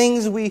these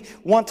things we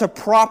want to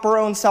prop our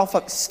own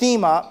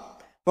self-esteem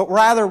up, but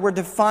rather we're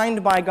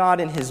defined by God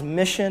in his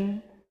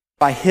mission,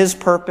 by his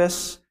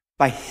purpose,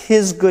 by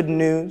his good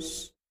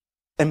news,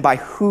 and by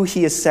who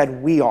he has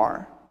said we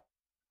are.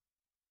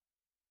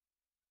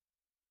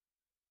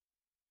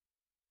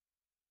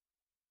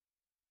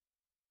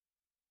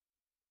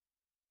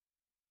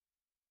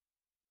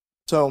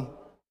 So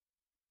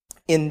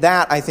in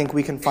that, I think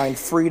we can find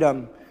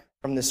freedom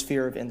from this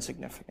fear of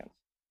insignificance.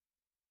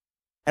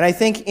 And I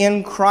think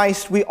in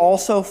Christ, we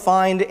also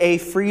find a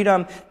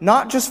freedom,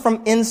 not just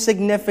from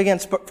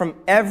insignificance, but from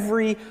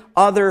every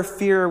other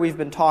fear we've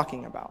been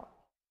talking about.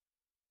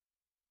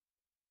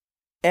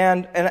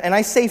 And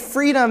I say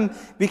freedom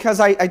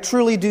because I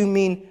truly do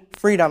mean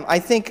freedom. I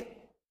think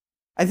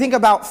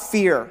about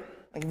fear.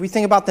 Like if we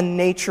think about the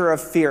nature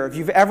of fear, if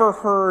you've ever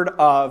heard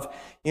of,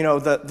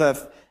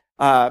 the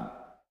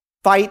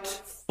fight,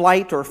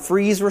 flight, or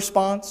freeze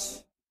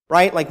response,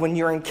 right? Like when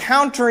you're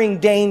encountering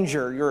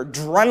danger, your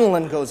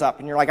adrenaline goes up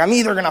and you're like, I'm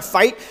either going to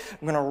fight,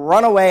 I'm going to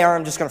run away, or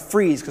I'm just going to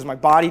freeze because my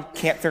body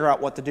can't figure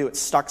out what to do.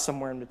 It's stuck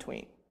somewhere in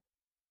between.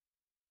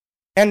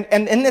 And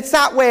it's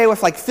that way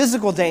with like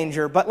physical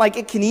danger, but like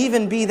it can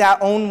even be that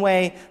own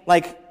way,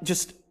 like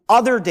just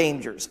other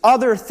dangers,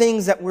 other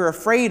things that we're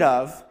afraid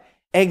of,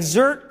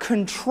 exert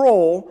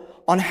control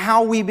on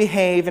how we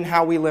behave and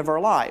how we live our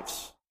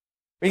lives.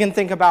 We can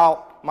think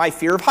about my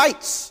fear of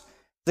heights.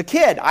 As a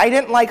kid, I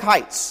didn't like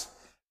heights,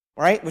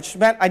 right? Which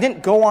meant I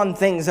didn't go on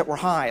things that were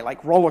high,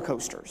 like roller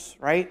coasters,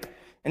 right?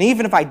 And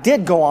even if I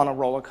did go on a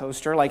roller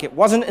coaster, like it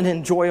wasn't an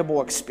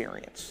enjoyable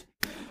experience,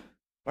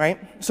 right?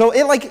 So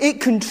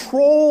it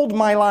controlled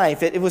my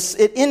life. It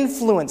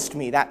influenced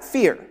me, that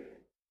fear.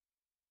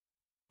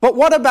 But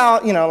what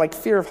about, like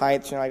fear of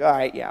heights? You're like, all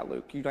right, yeah,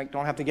 Luke, you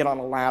don't have to get on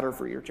a ladder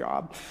for your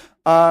job.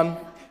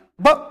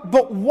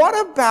 But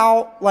what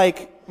about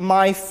like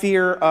my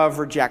fear of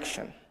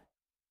rejection?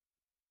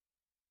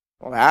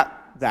 Well,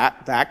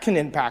 that can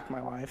impact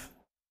my life.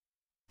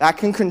 That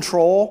can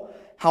control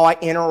how I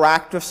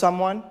interact with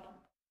someone.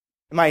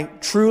 Am I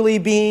truly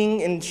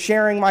being and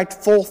sharing my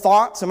full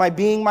thoughts? Am I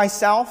being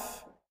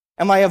myself?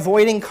 Am I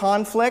avoiding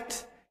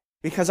conflict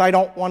because I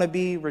don't want to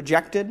be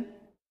rejected?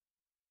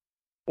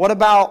 What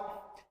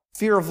about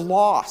fear of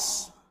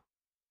loss?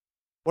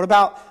 What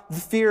about the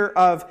fear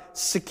of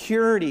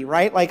security,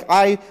 right? Like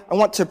I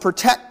want to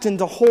protect and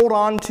to hold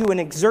on to and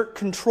exert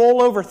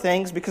control over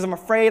things because I'm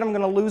afraid I'm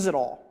going to lose it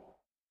all.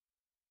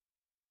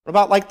 What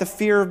about like the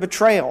fear of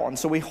betrayal? And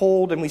so we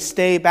hold and we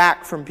stay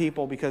back from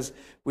people because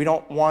we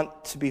don't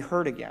want to be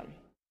hurt again.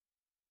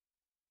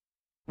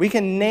 We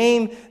can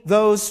name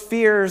those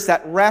fears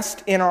that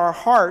rest in our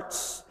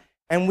hearts,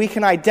 and we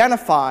can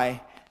identify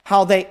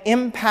how they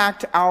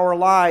impact our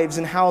lives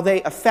and how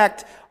they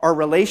affect our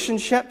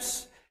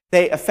relationships.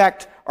 They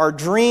affect our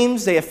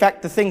dreams. They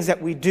affect the things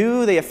that we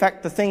do. They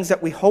affect the things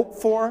that we hope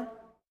for.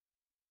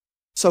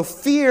 So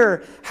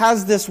fear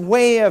has this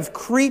way of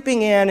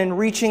creeping in and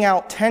reaching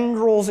out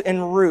tendrils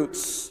and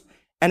roots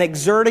and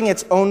exerting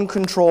its own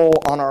control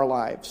on our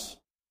lives.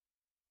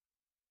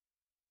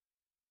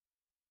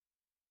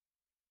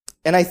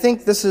 And I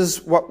think this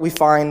is what we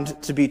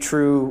find to be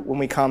true when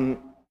we come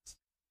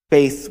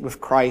faith with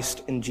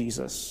Christ in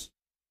Jesus,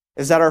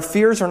 is that our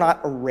fears are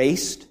not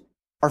erased.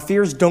 Our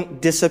fears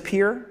don't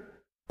disappear,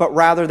 but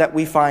rather that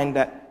we find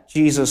that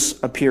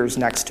Jesus appears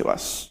next to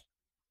us,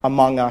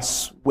 among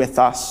us, with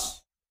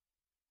us.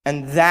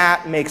 And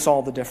that makes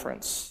all the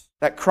difference.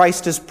 That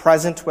Christ is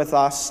present with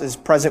us, is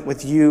present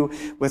with you,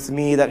 with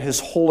me, that His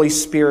Holy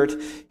Spirit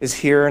is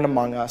here and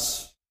among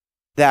us.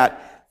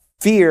 That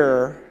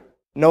fear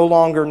no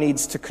longer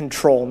needs to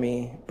control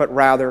me, but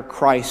rather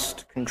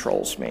Christ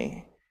controls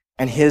me.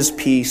 And His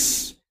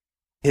peace,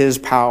 His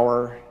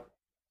power,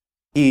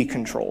 He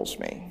controls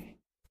me.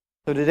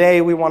 So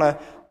today we want to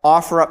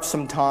offer up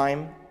some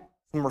time,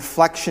 some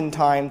reflection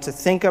time to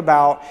think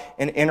about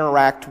and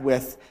interact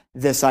with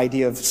this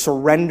idea of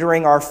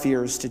surrendering our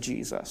fears to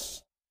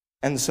Jesus.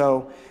 And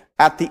so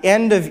at the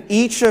end of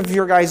each of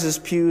your guys'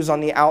 pews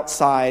on the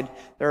outside,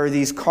 there are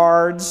these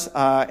cards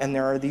and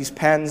there are these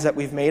pens that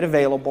we've made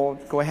available.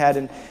 Go ahead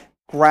and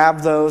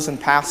grab those and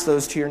pass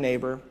those to your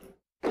neighbor.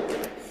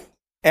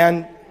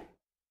 And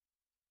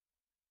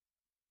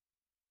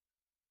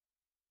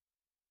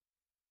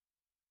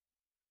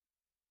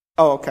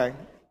oh, okay.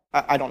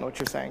 I don't know what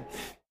you're saying.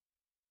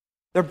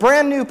 They're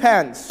brand new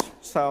pens,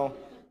 so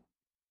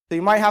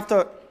you might have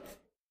to.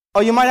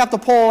 Oh, you might have to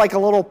pull like a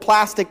little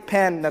plastic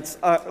pen that's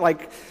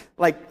like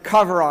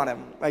cover on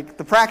them, like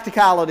the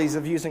practicalities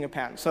of using a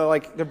pen. So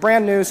like they're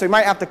brand new, so you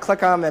might have to click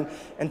them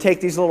and take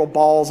these little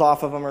balls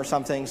off of them or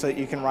something so that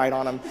you can write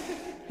on them.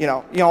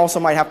 You also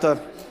might have to,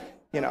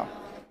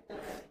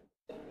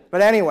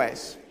 But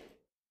anyways,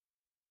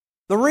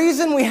 the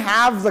reason we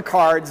have the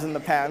cards and the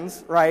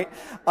pens, right,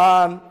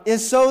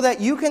 is so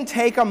that you can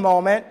take a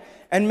moment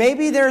and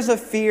maybe there's a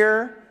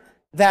fear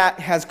that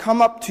has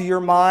come up to your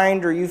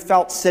mind or you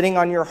felt sitting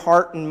on your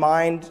heart and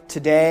mind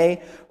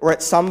today or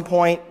at some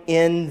point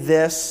in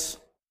this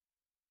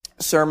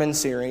sermon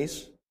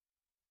series.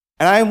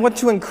 And I want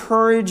to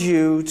encourage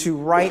you to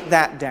write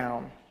that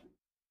down.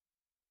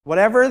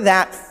 Whatever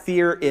that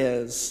fear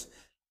is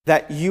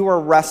that you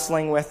are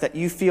wrestling with, that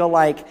you feel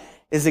like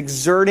is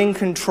exerting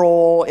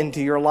control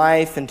into your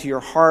life, into your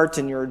heart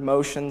and your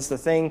emotions, the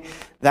thing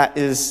that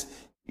is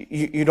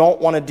you don't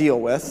want to deal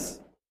with,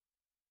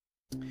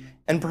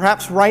 and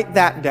perhaps write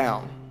that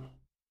down.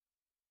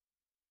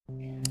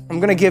 I'm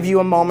going to give you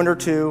a moment or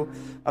two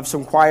of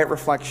some quiet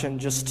reflection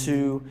just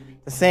to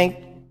think,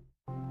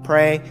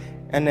 pray,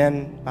 and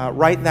then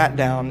write that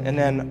down, and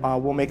then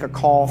we'll make a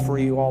call for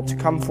you all to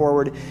come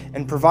forward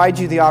and provide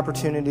you the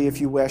opportunity, if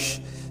you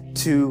wish,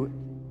 to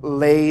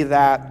lay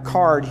that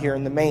card here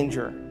in the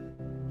manger,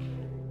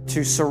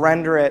 to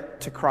surrender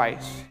it to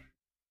Christ.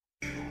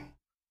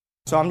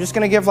 So I'm just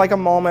going to give like a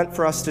moment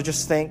for us to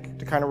just think,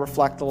 to kind of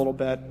reflect a little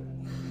bit,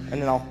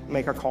 and then I'll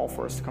make a call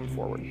for us to come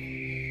forward.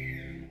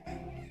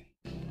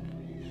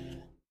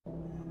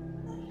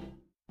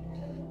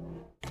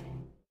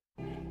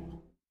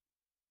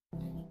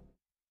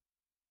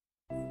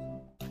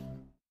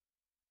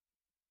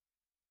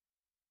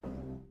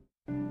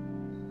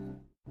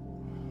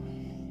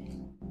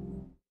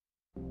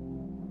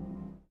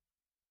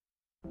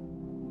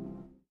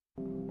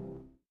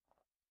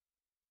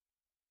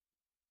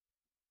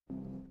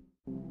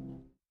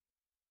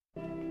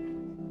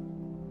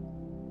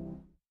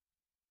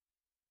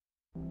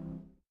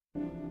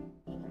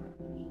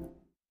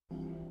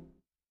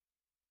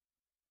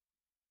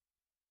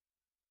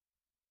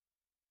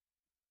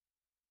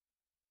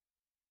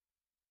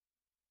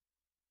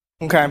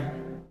 Okay. I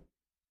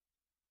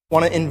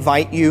want to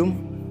invite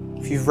you,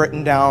 if you've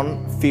written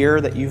down fear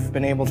that you've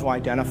been able to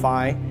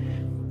identify,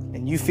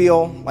 and you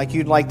feel like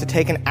you'd like to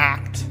take an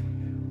act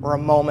or a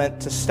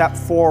moment to step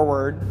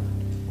forward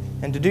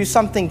and to do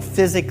something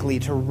physically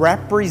to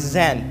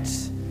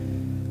represent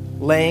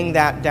laying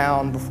that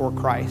down before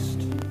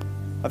Christ,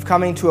 of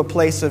coming to a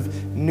place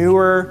of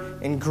newer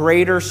and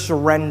greater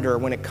surrender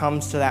when it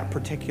comes to that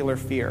particular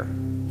fear.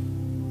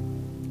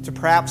 To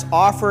perhaps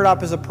offer it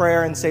up as a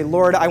prayer and say,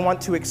 Lord, I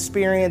want to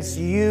experience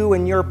you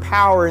and your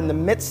power in the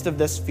midst of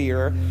this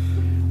fear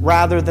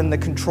rather than the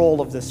control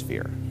of this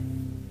fear.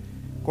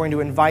 I'm going to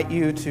invite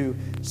you to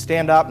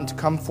stand up and to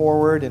come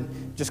forward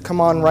and just come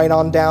on right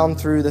on down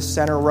through the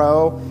center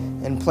row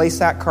and place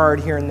that card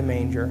here in the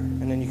manger.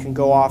 And then you can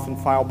go off and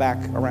file back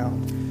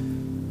around.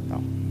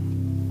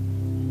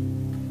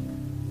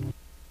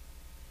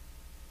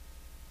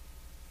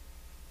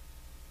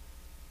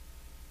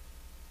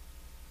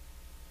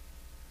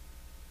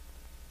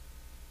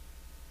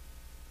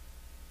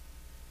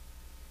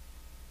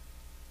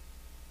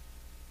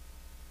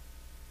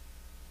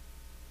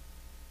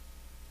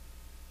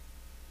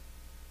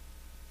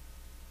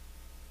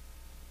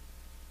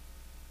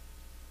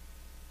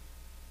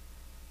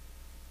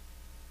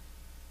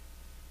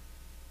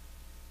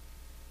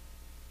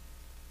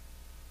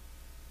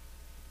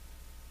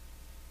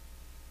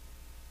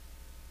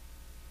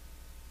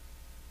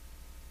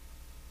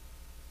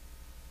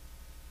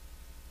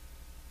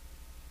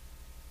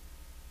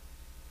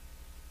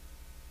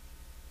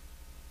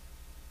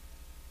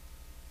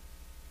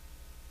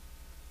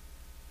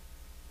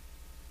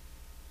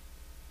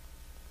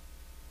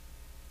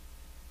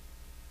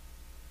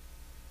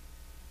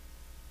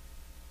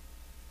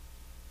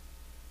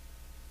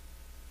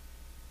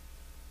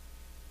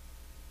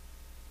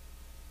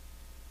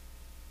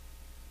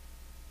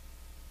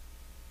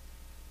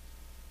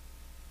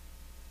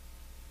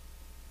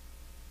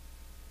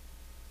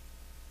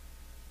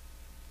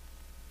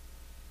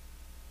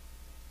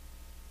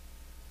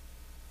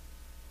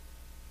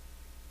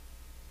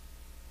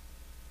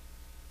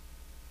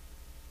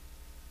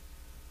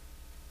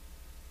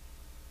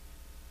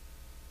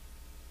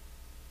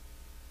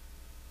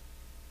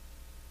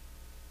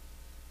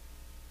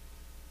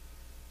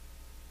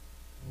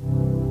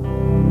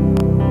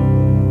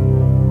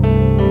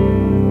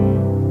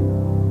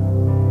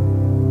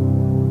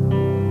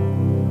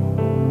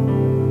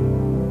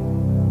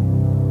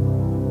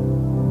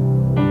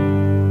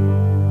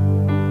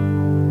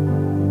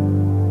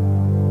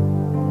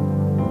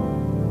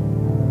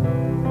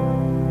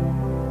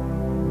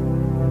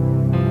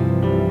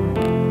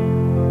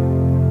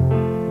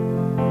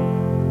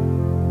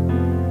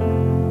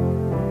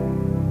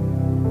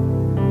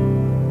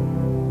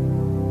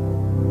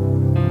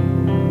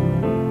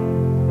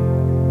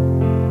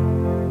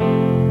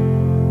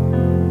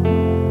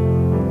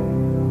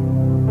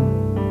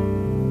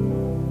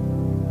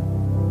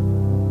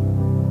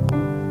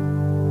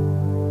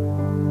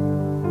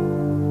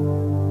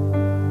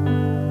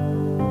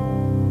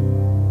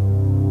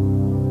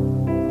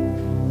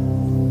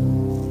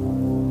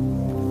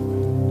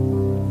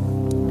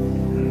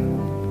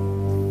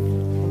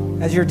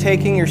 As you're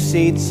taking your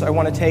seats, I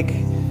want to take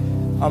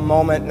a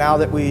moment now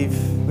that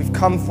we've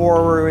come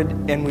forward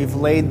and we've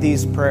laid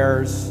these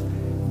prayers.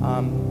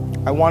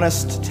 I want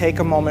us to take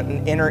a moment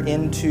and enter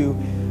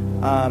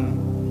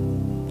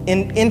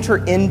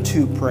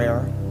into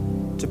prayer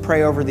to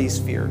pray over these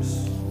fears.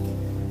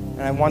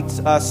 And I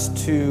want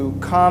us to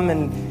come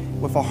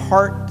and with a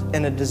heart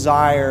and a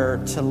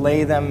desire to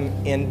lay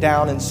them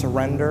down and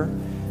surrender.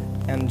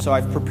 And so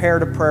I've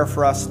prepared a prayer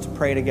for us to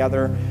pray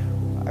together.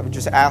 I would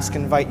just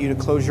invite you to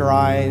close your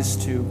eyes,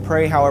 to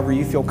pray however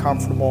you feel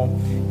comfortable.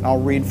 And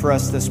I'll read for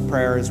us this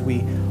prayer as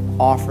we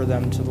offer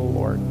them to the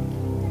Lord.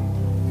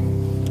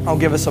 I'll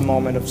give us a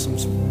moment of some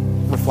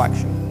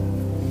reflection.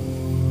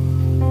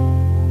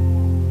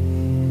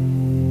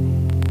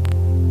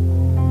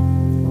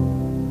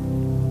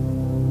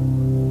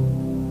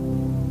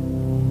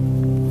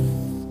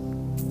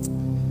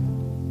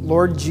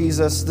 Lord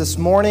Jesus, this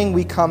morning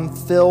we come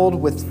filled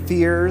with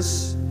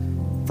fears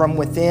from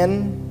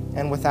within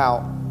and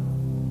without.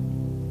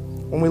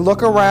 When we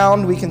look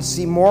around, we can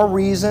see more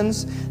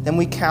reasons than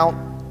we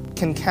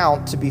can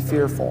count to be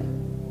fearful.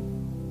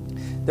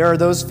 There are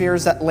those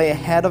fears that lay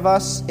ahead of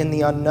us in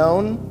the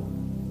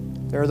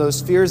unknown. There are those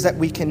fears that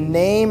we can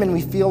name and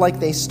we feel like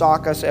they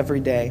stalk us every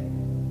day.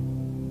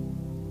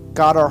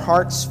 God, our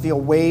hearts feel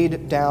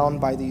weighed down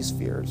by these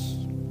fears.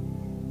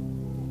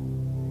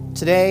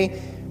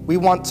 Today, we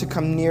want to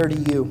come near to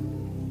you.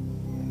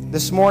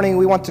 This morning,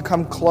 we want to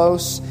come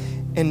close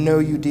and know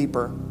you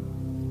deeper.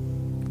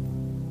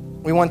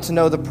 We want to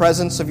know the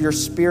presence of your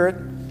Spirit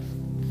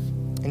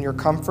and your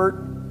comfort.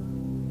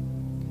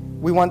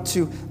 We want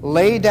to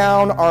lay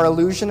down our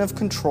illusion of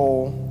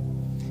control,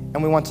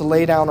 and we want to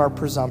lay down our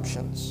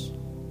presumptions.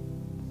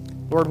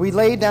 Lord, we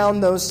lay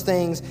down those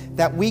things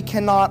that we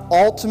cannot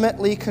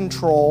ultimately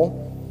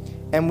control,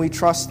 and we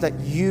trust that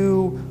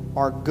you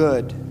are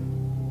good,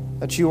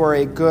 that you are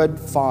a good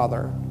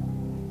Father.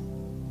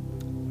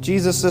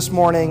 Jesus, this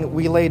morning,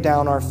 we lay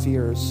down our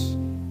fears.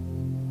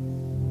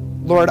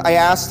 Lord, I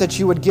ask that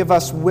you would give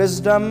us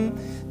wisdom,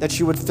 that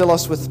you would fill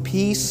us with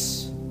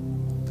peace.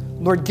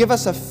 Lord, give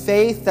us a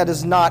faith that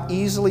is not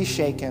easily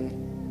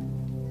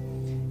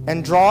shaken,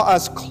 and draw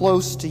us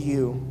close to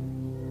you.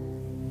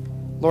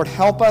 Lord,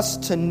 help us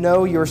to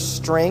know your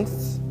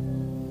strength,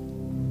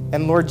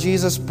 and Lord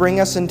Jesus,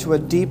 bring us into a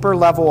deeper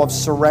level of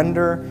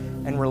surrender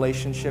and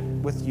relationship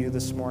with you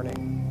this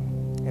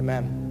morning.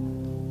 Amen.